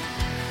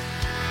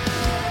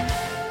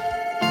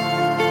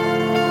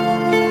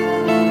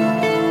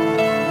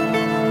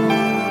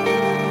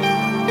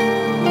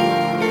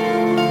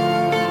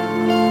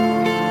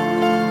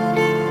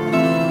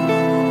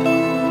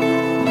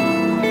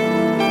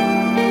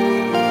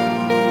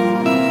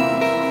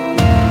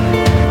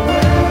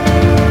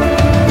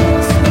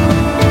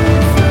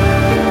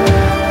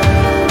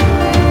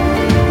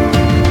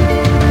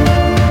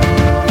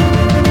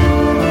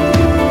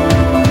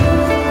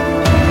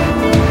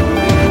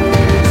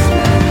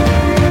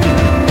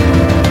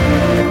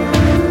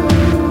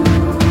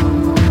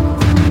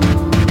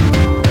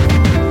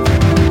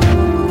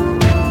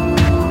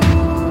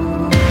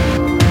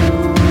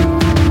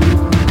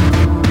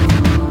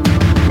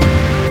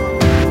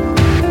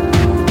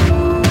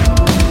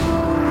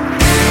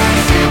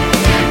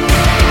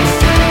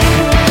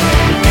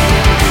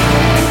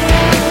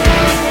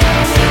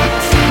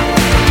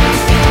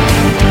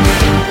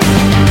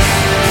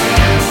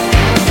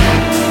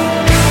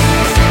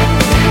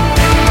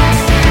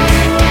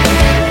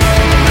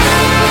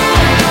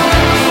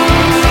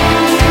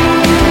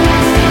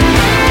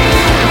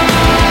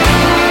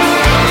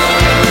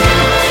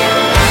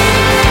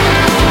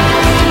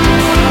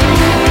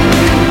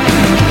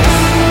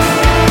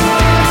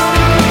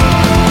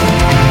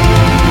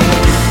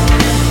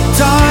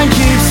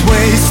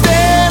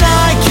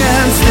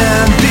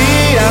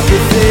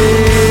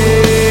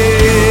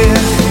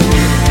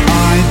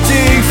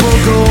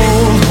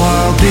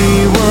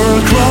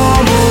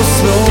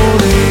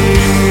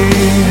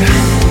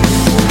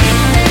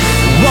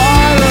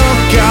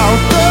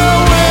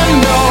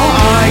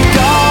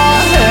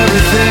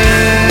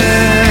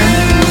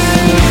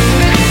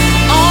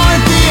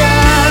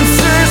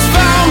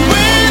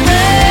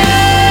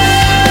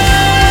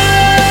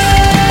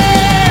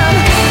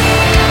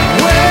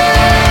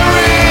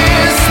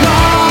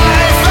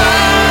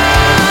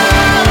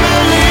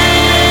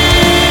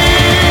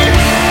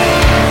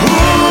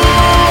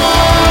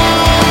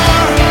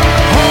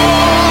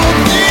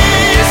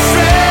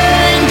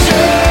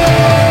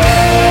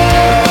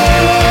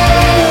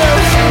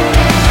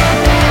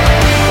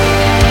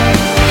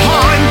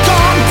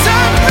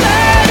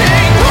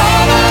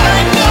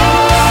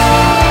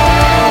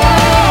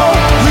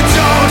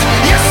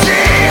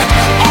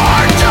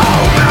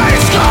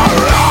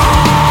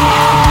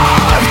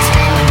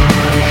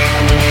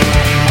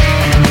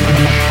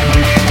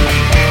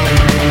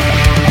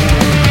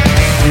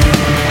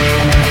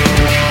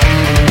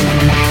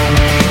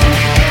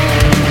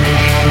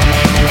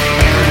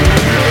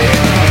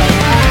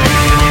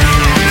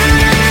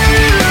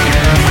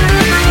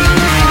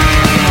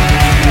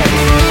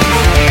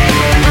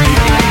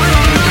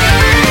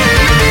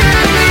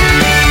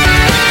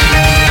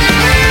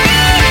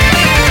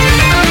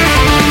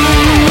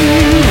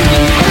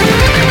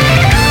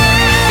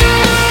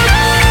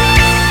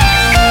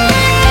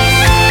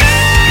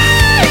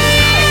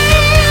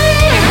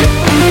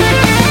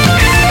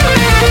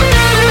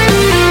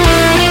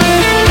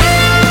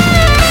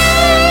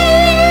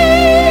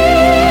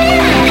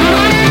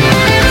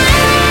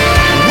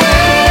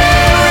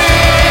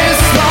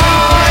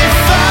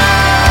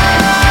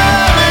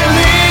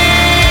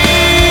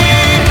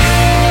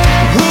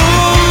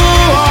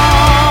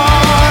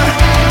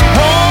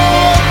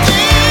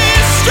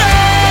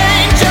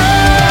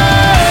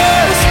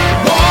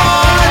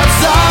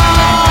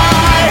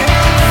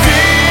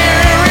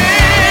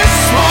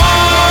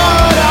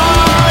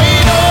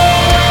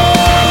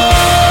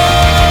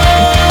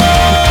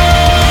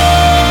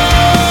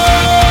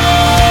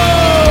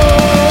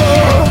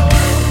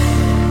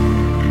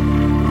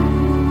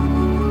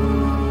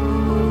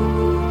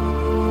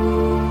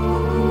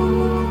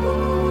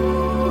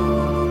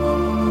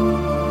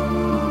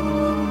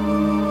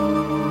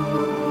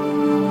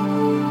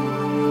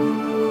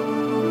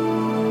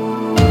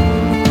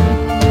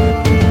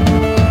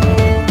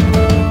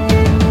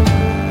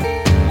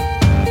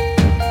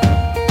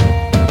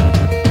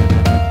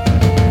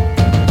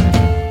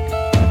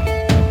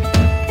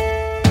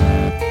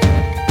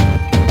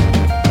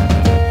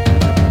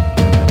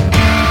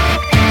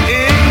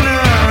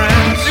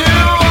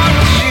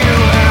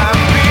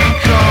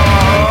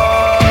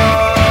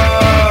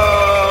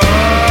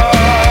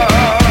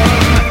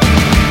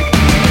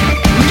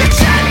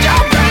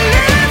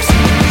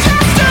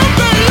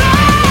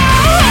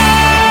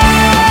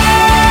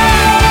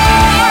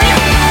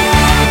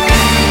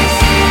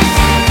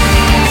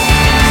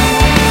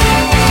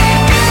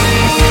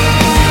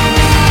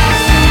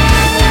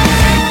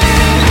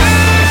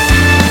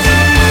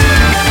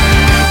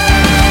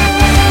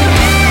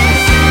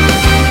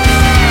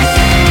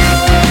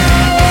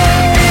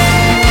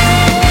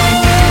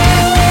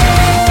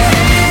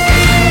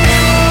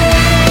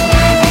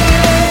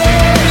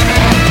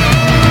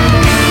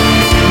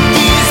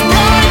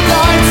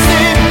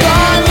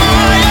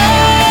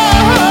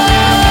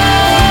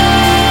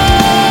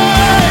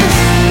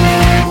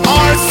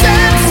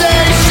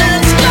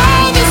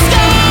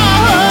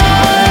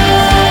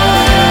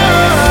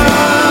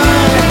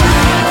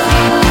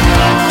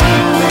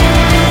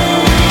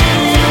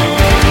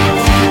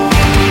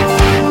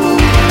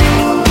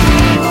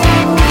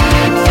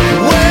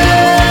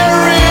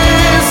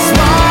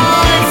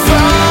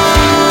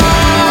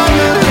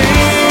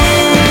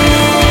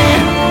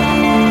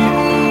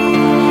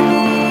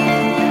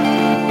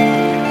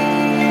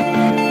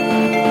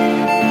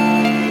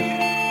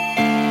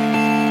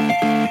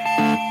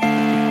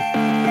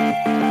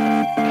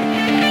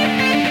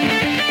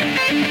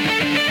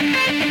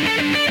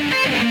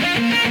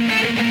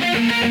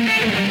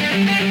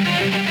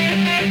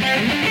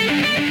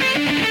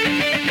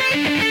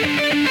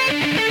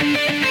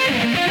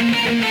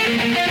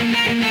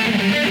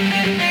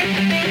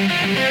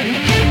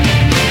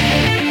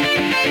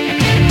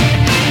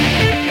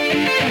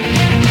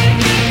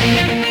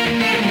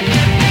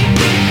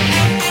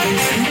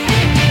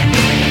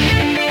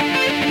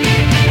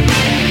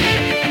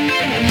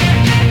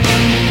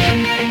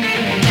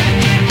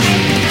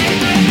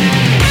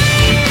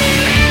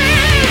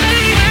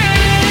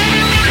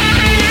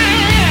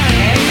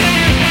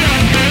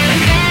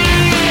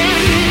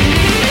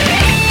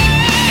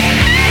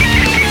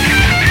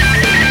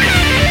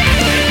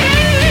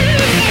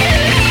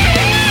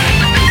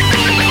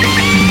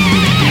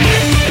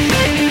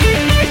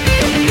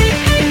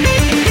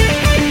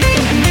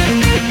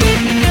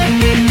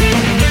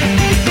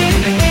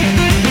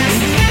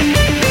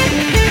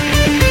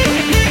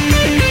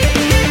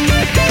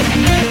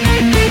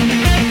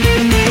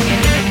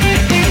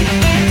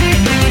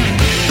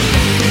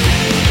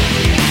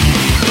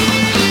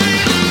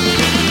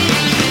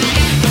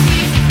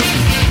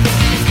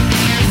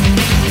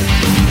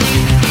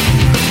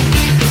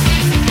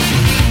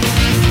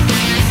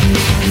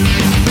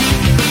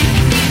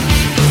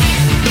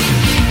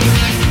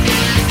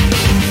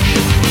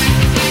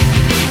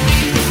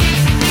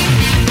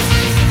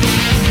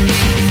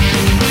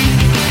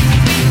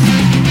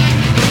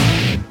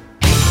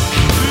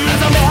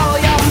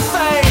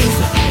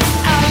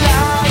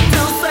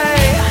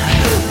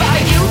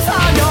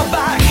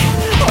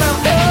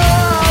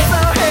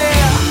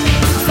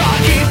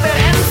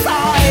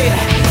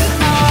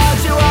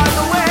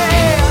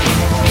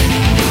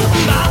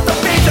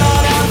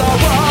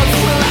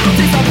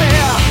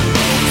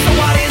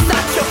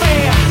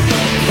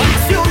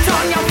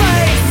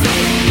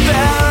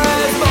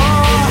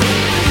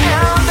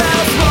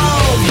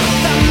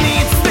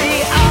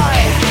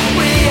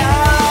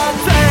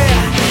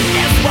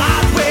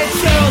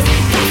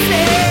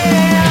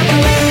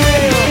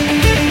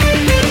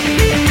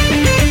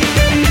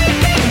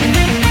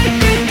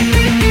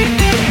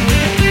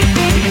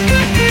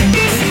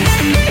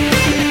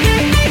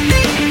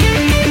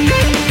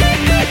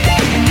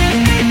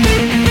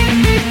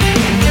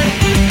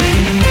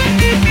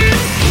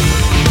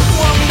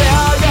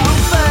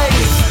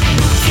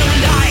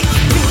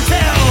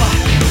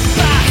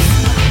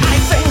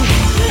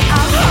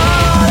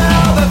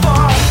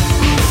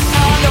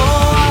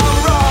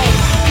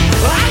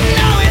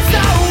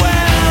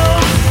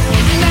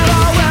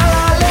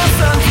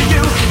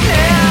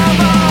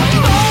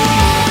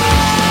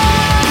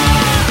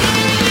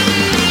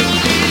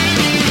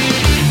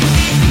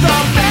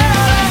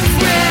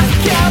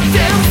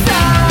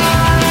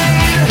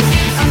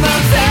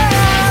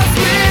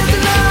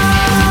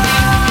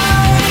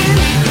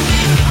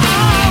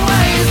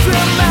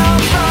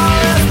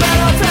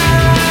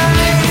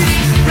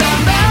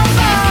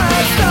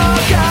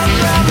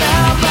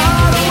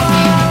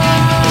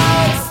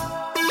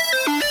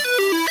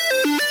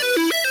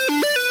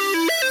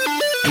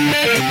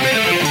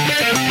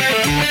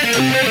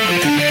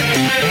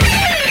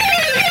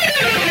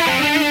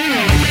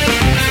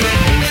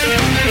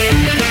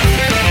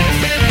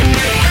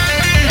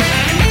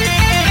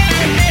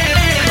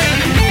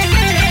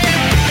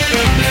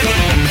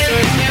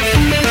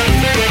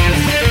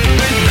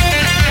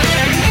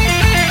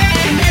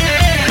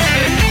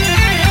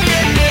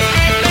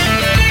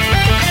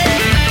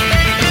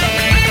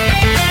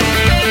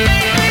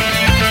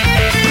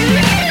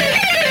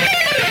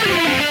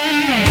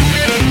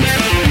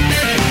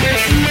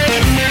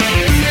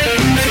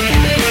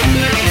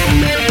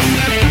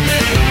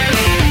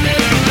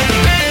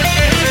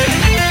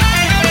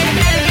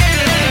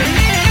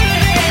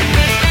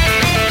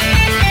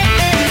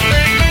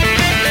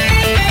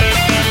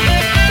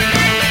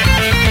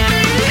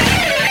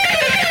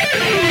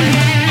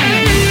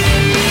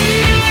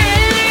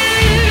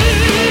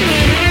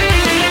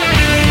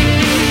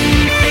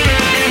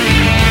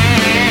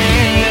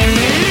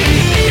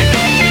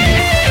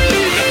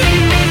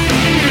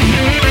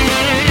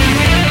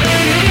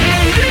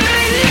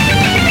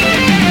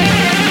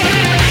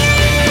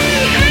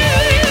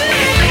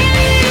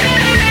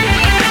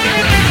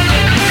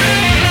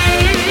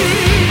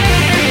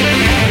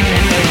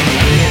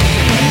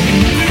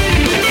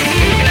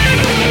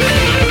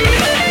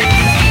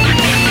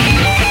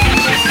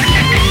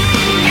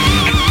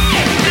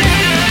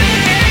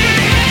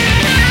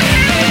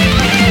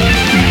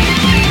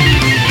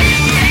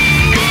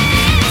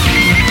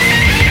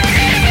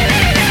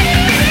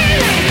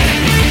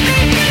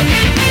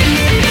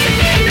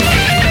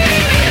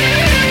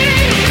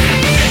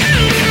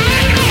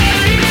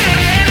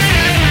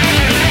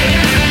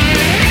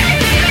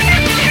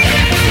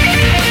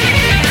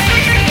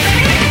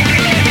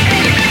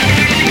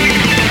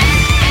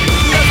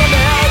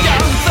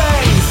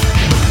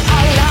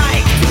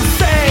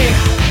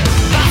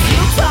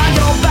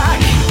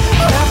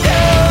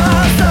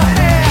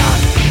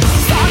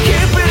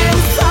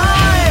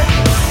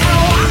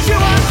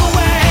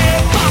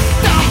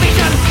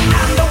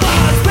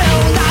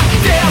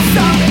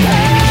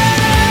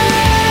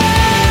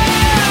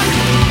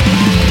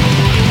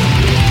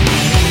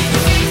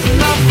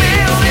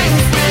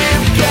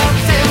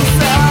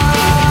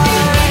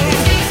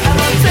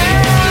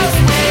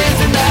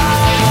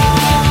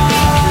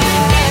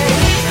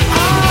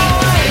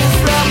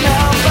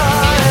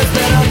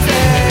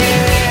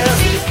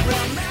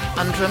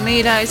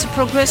 Andromeda is a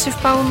progressive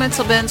power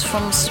metal band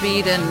from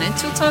Sweden. In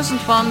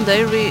 2001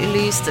 they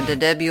released the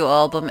debut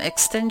album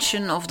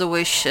Extension of the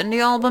Wish, and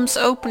the album's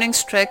opening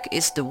track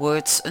is The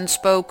Words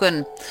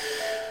Unspoken.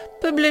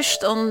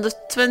 Published on the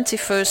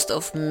 21st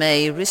of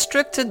May,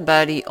 restricted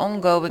by the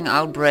ongoing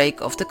outbreak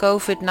of the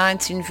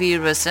COVID-19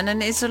 virus and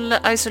in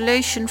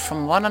isolation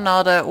from one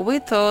another, we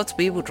thought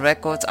we would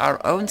record our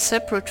own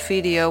separate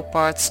video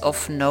parts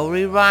of No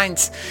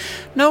Rewind.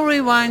 No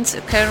Rewind,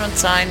 a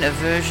quarantine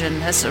version,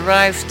 has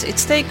arrived.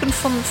 It's taken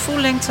from the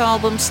full-length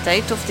album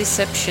State of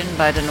Deception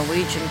by the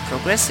Norwegian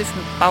progressive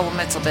power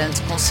metal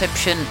band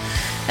Conception.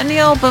 And the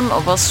album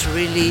was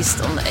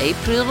released on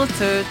April the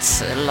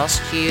 3rd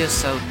last year,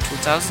 so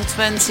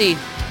 2020.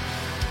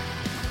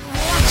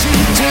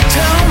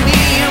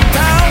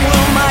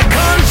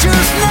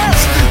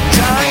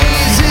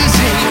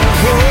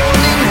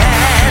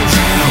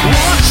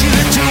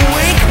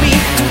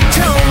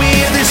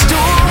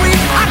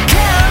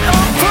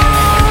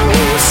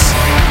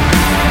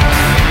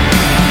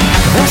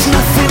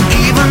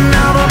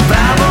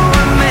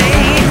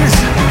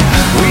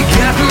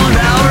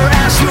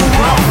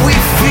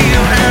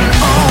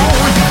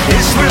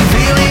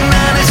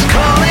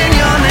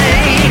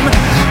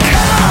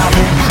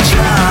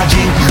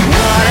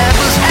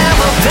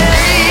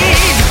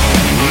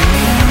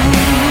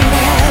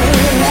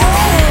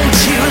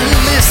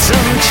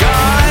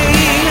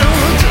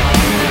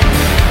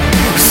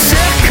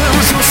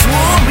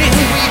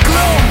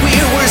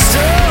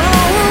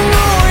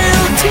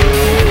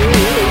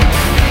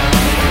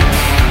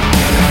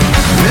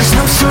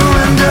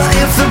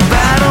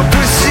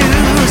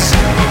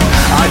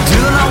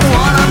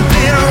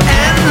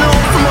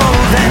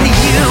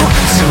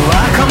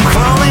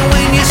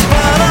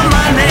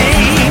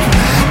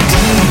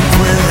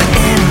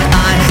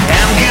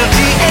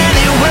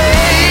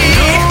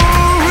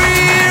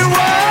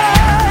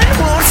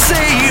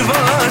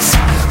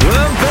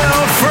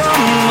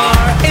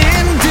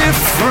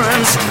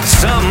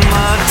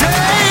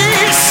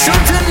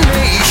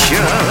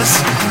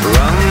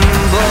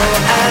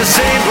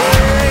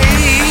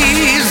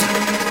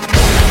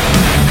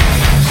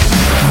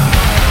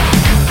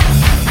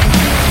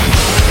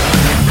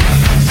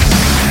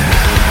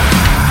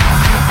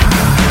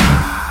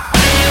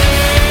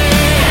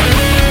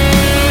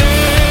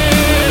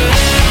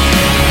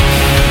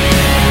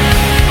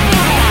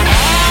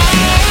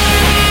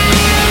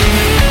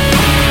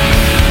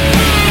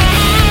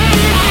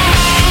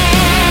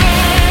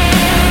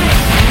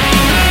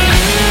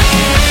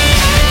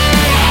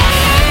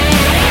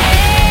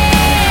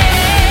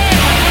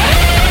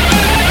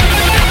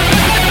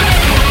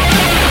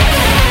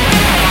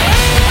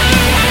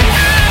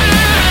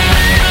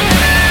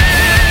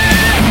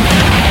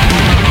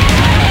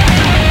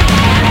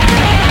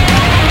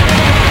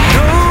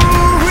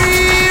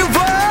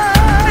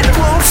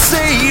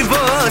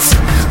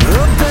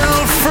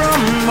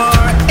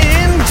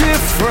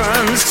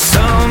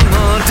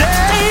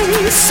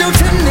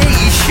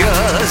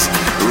 righteous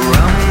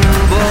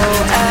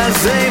rumble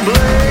as they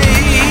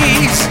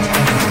blaze.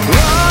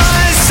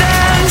 Rise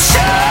and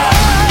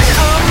shine,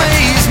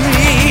 amaze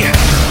me.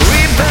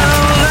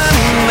 Rebel and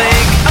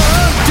make a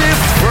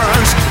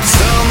difference.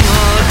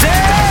 Summer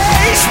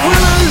days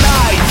will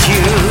light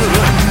you.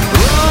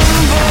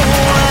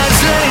 Rumble as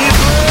they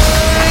blaze.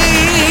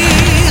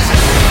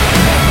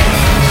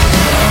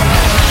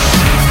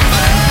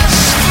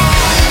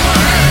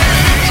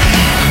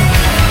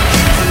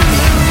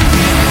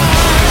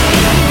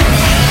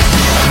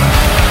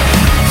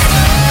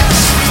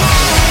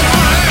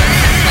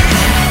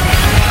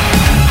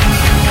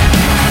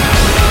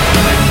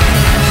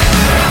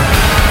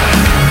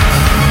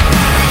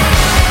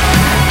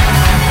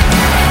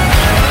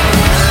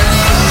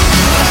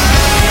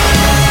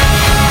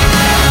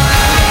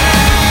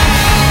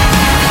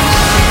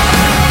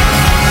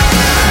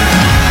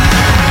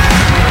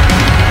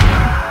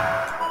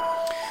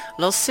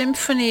 Lost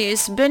Symphony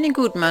is Benny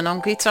Goodman on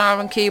guitar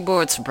and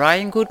keyboards,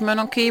 Brian Goodman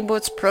on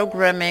keyboards,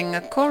 programming,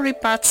 Cory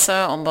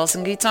Patsa on bass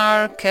and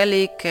guitar,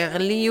 Kelly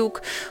Kerliuk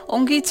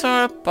on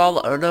guitar,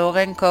 Paul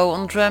Lorenko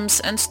on drums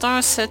and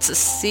star sets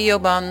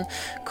Theoban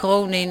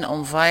Cronin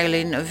on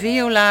violin,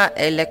 viola,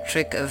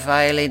 electric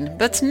violin.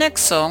 But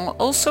next song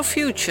also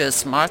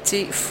features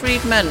Marty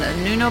Friedman,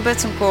 Nuno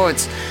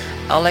Bettencourt,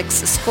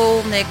 Alex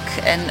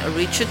Skolnick and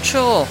Richard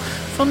Shaw.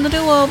 From the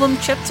new album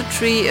Chapter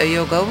 3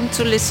 you're going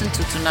to listen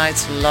to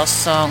tonight's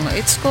last song.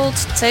 It's called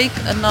Take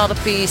Another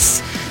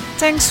Piece.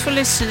 Thanks for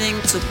listening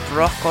to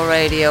Proco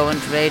Radio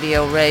and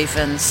Radio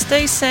Raven.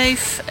 Stay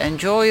safe,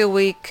 enjoy your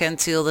week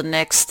until the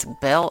next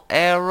Bel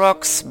Air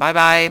Rocks. Bye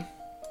bye.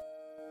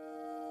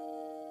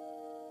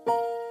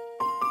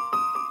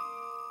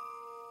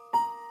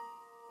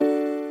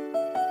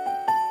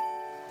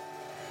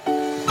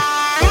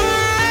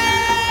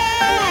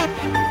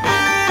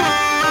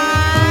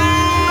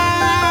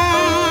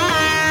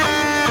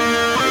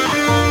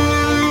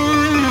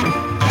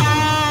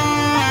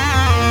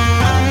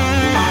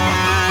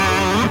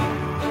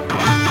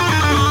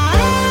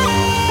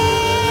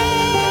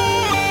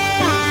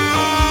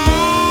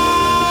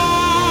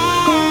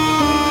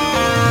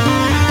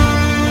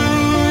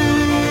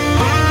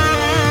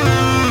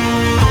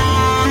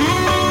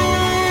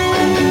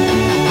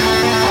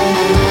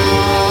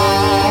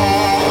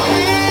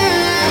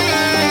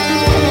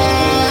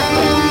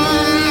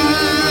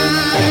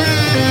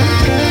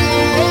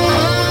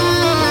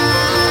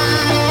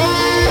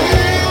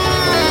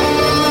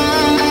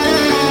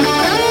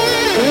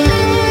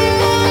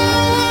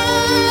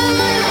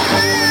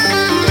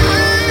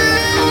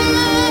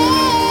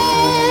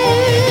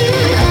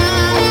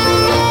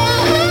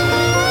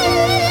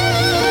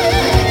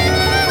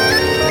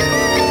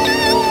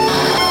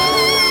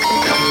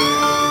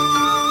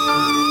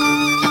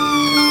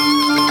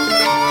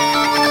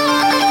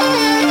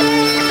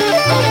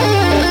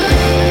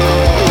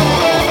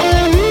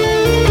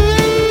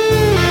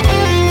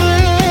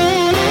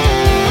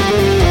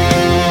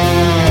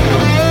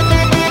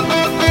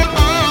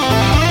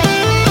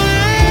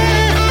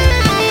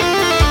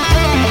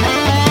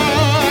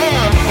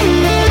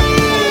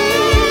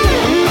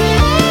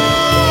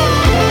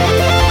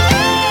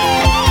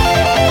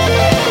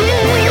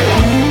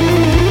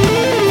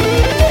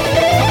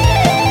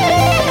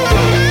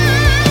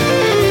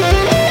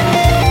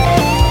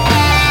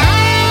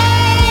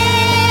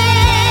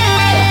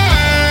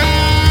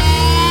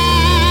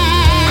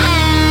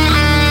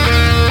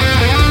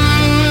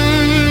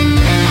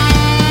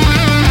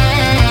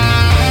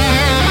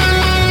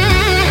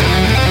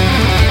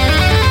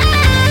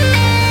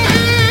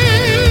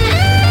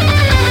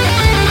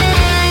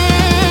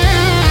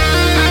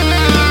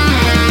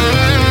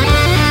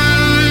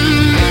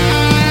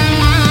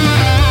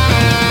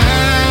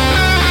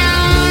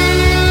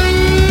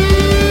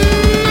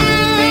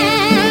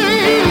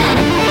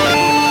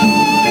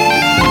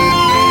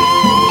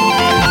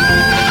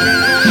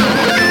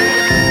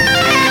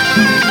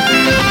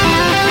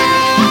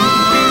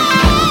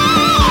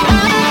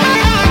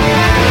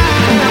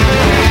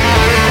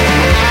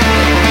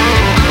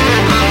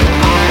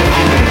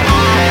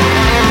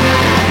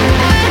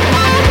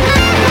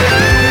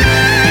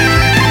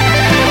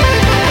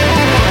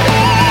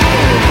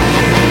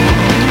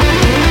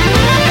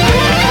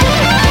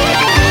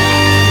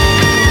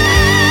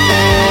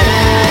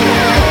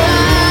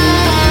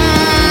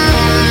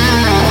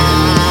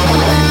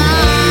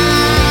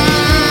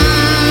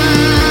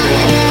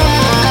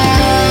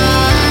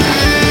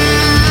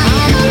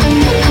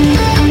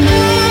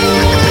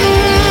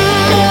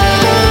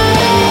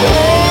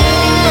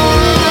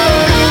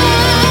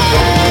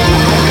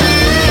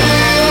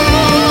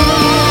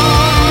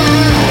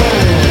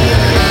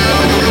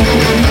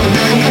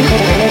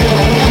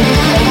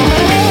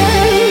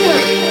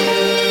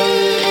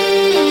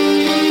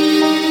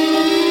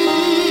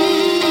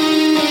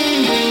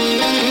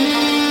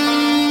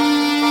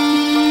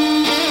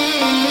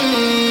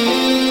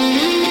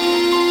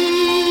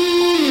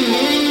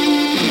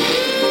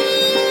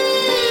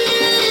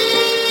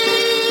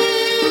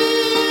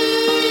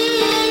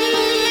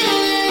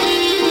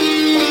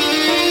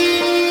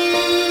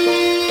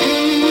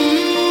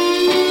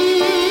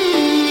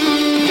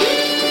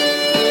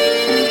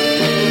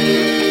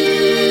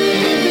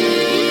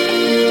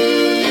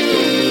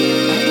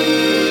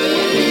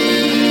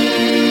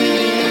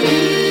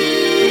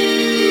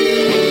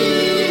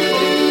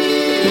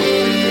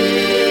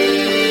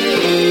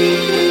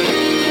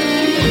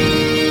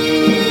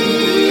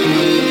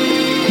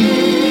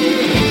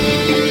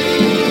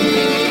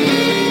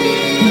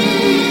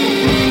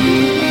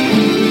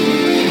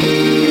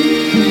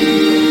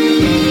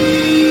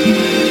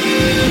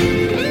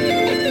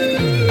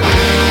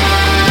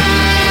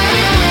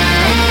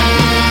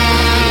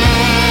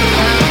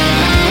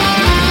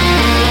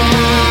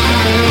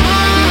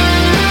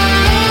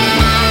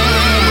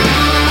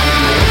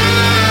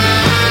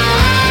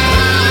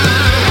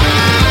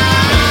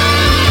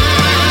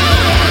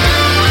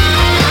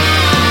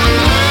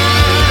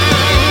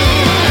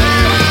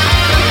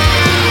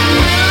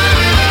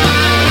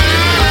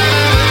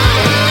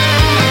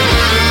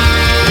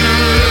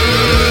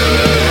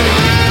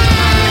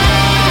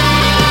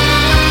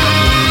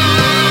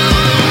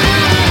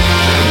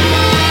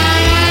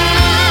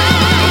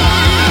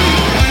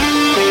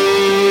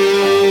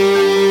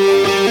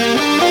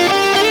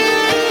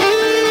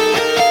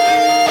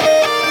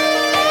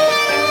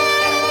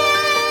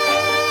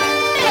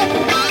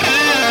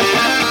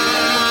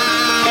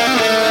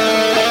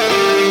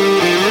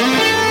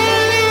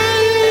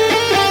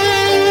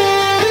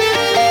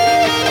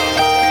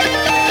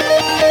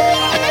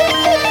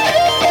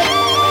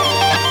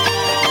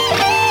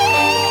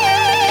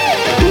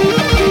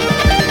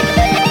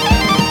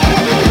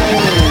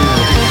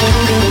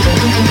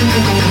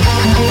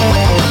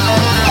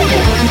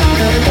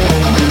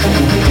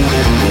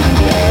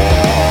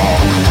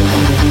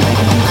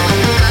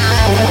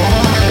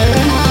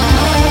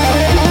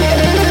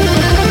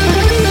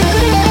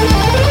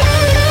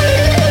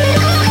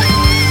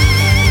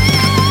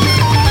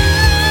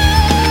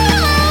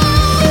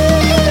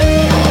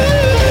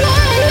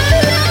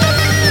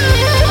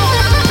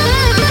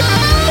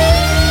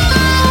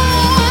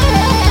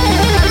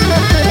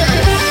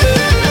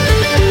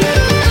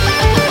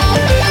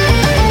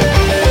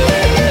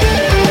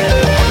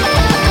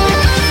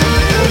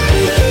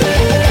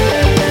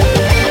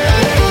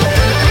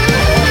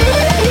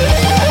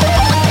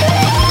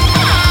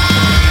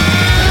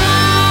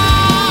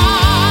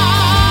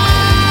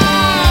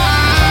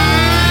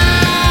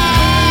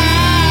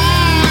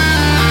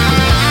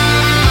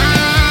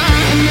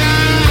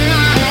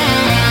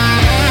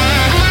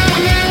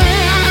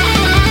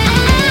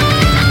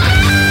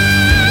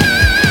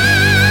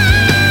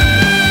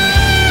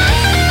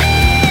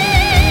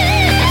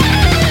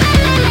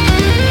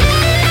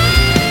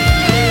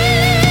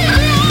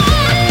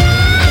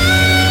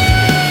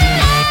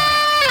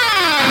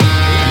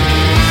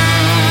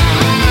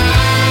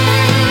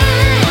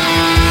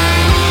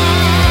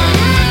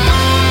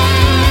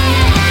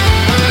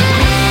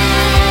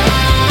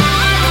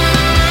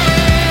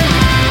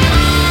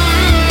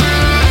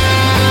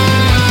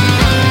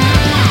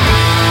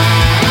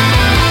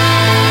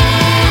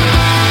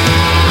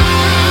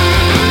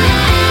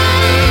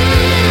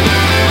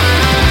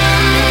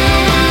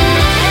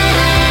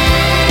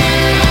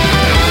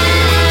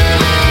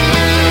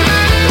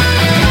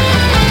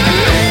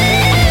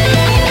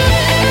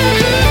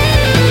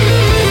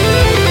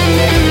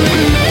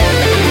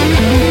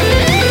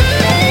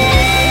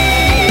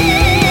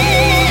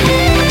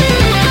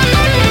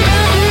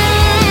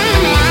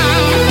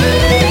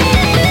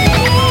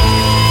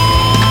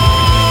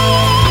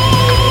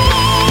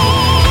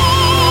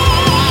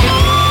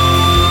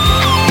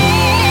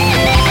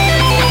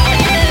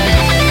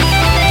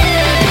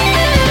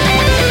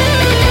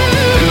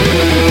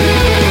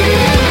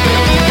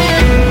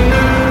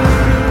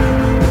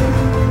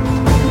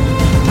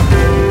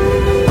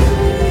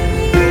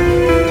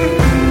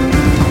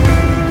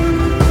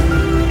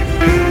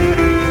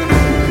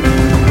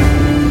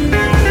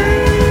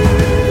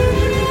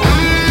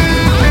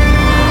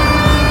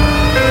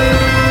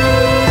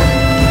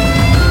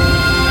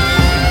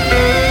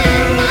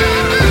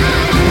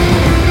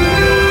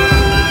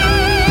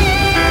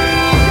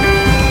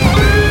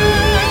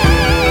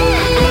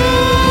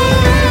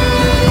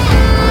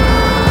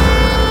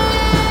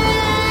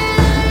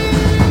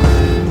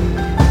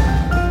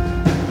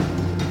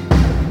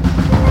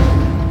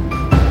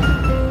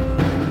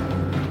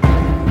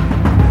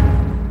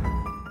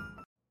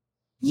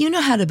 You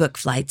know how to book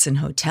flights and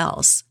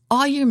hotels.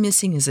 All you're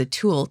missing is a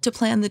tool to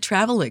plan the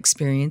travel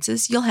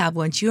experiences you'll have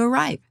once you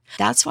arrive.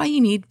 That's why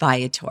you need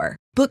Viator.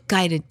 Book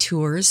guided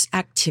tours,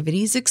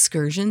 activities,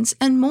 excursions,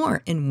 and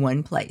more in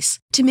one place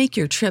to make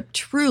your trip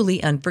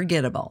truly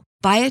unforgettable.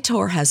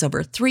 Viator has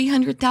over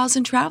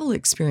 300,000 travel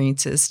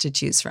experiences to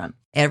choose from.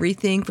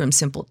 Everything from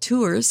simple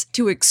tours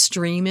to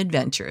extreme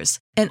adventures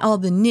and all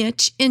the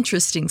niche,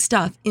 interesting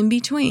stuff in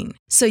between.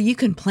 So you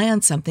can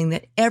plan something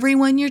that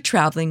everyone you're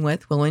traveling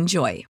with will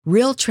enjoy.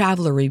 Real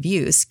traveler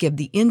reviews give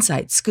the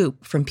inside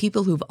scoop from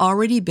people who've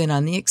already been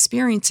on the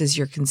experiences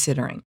you're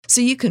considering. So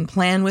you can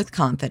plan with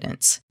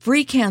confidence.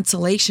 Free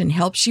cancellation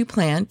helps you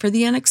plan for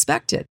the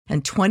unexpected.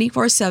 And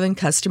 24/7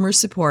 customer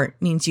support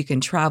means you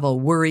can travel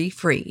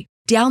worry-free.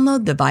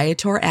 Download the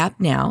Viator app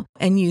now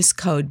and use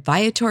code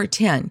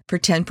Viator10 for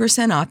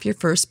 10% off your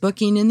first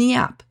booking in the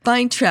app.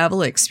 Find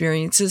travel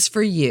experiences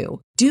for you.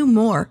 Do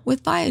more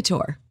with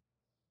Viator.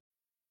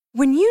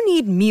 When you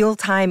need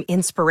mealtime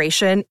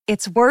inspiration,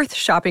 it's worth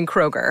shopping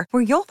Kroger,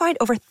 where you'll find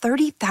over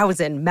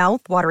 30,000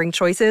 mouth-watering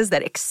choices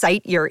that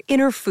excite your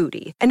inner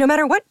foodie. And no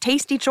matter what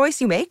tasty choice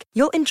you make,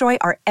 you'll enjoy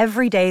our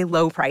everyday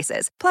low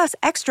prices, plus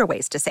extra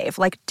ways to save,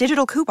 like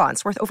digital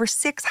coupons worth over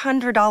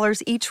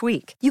 $600 each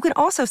week. You can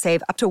also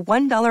save up to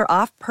 $1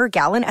 off per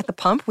gallon at the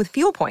pump with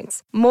fuel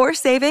points. More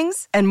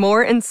savings and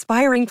more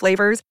inspiring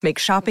flavors make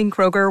shopping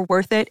Kroger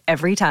worth it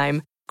every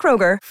time.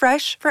 Kroger,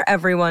 fresh for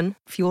everyone.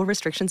 Fuel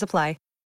restrictions apply.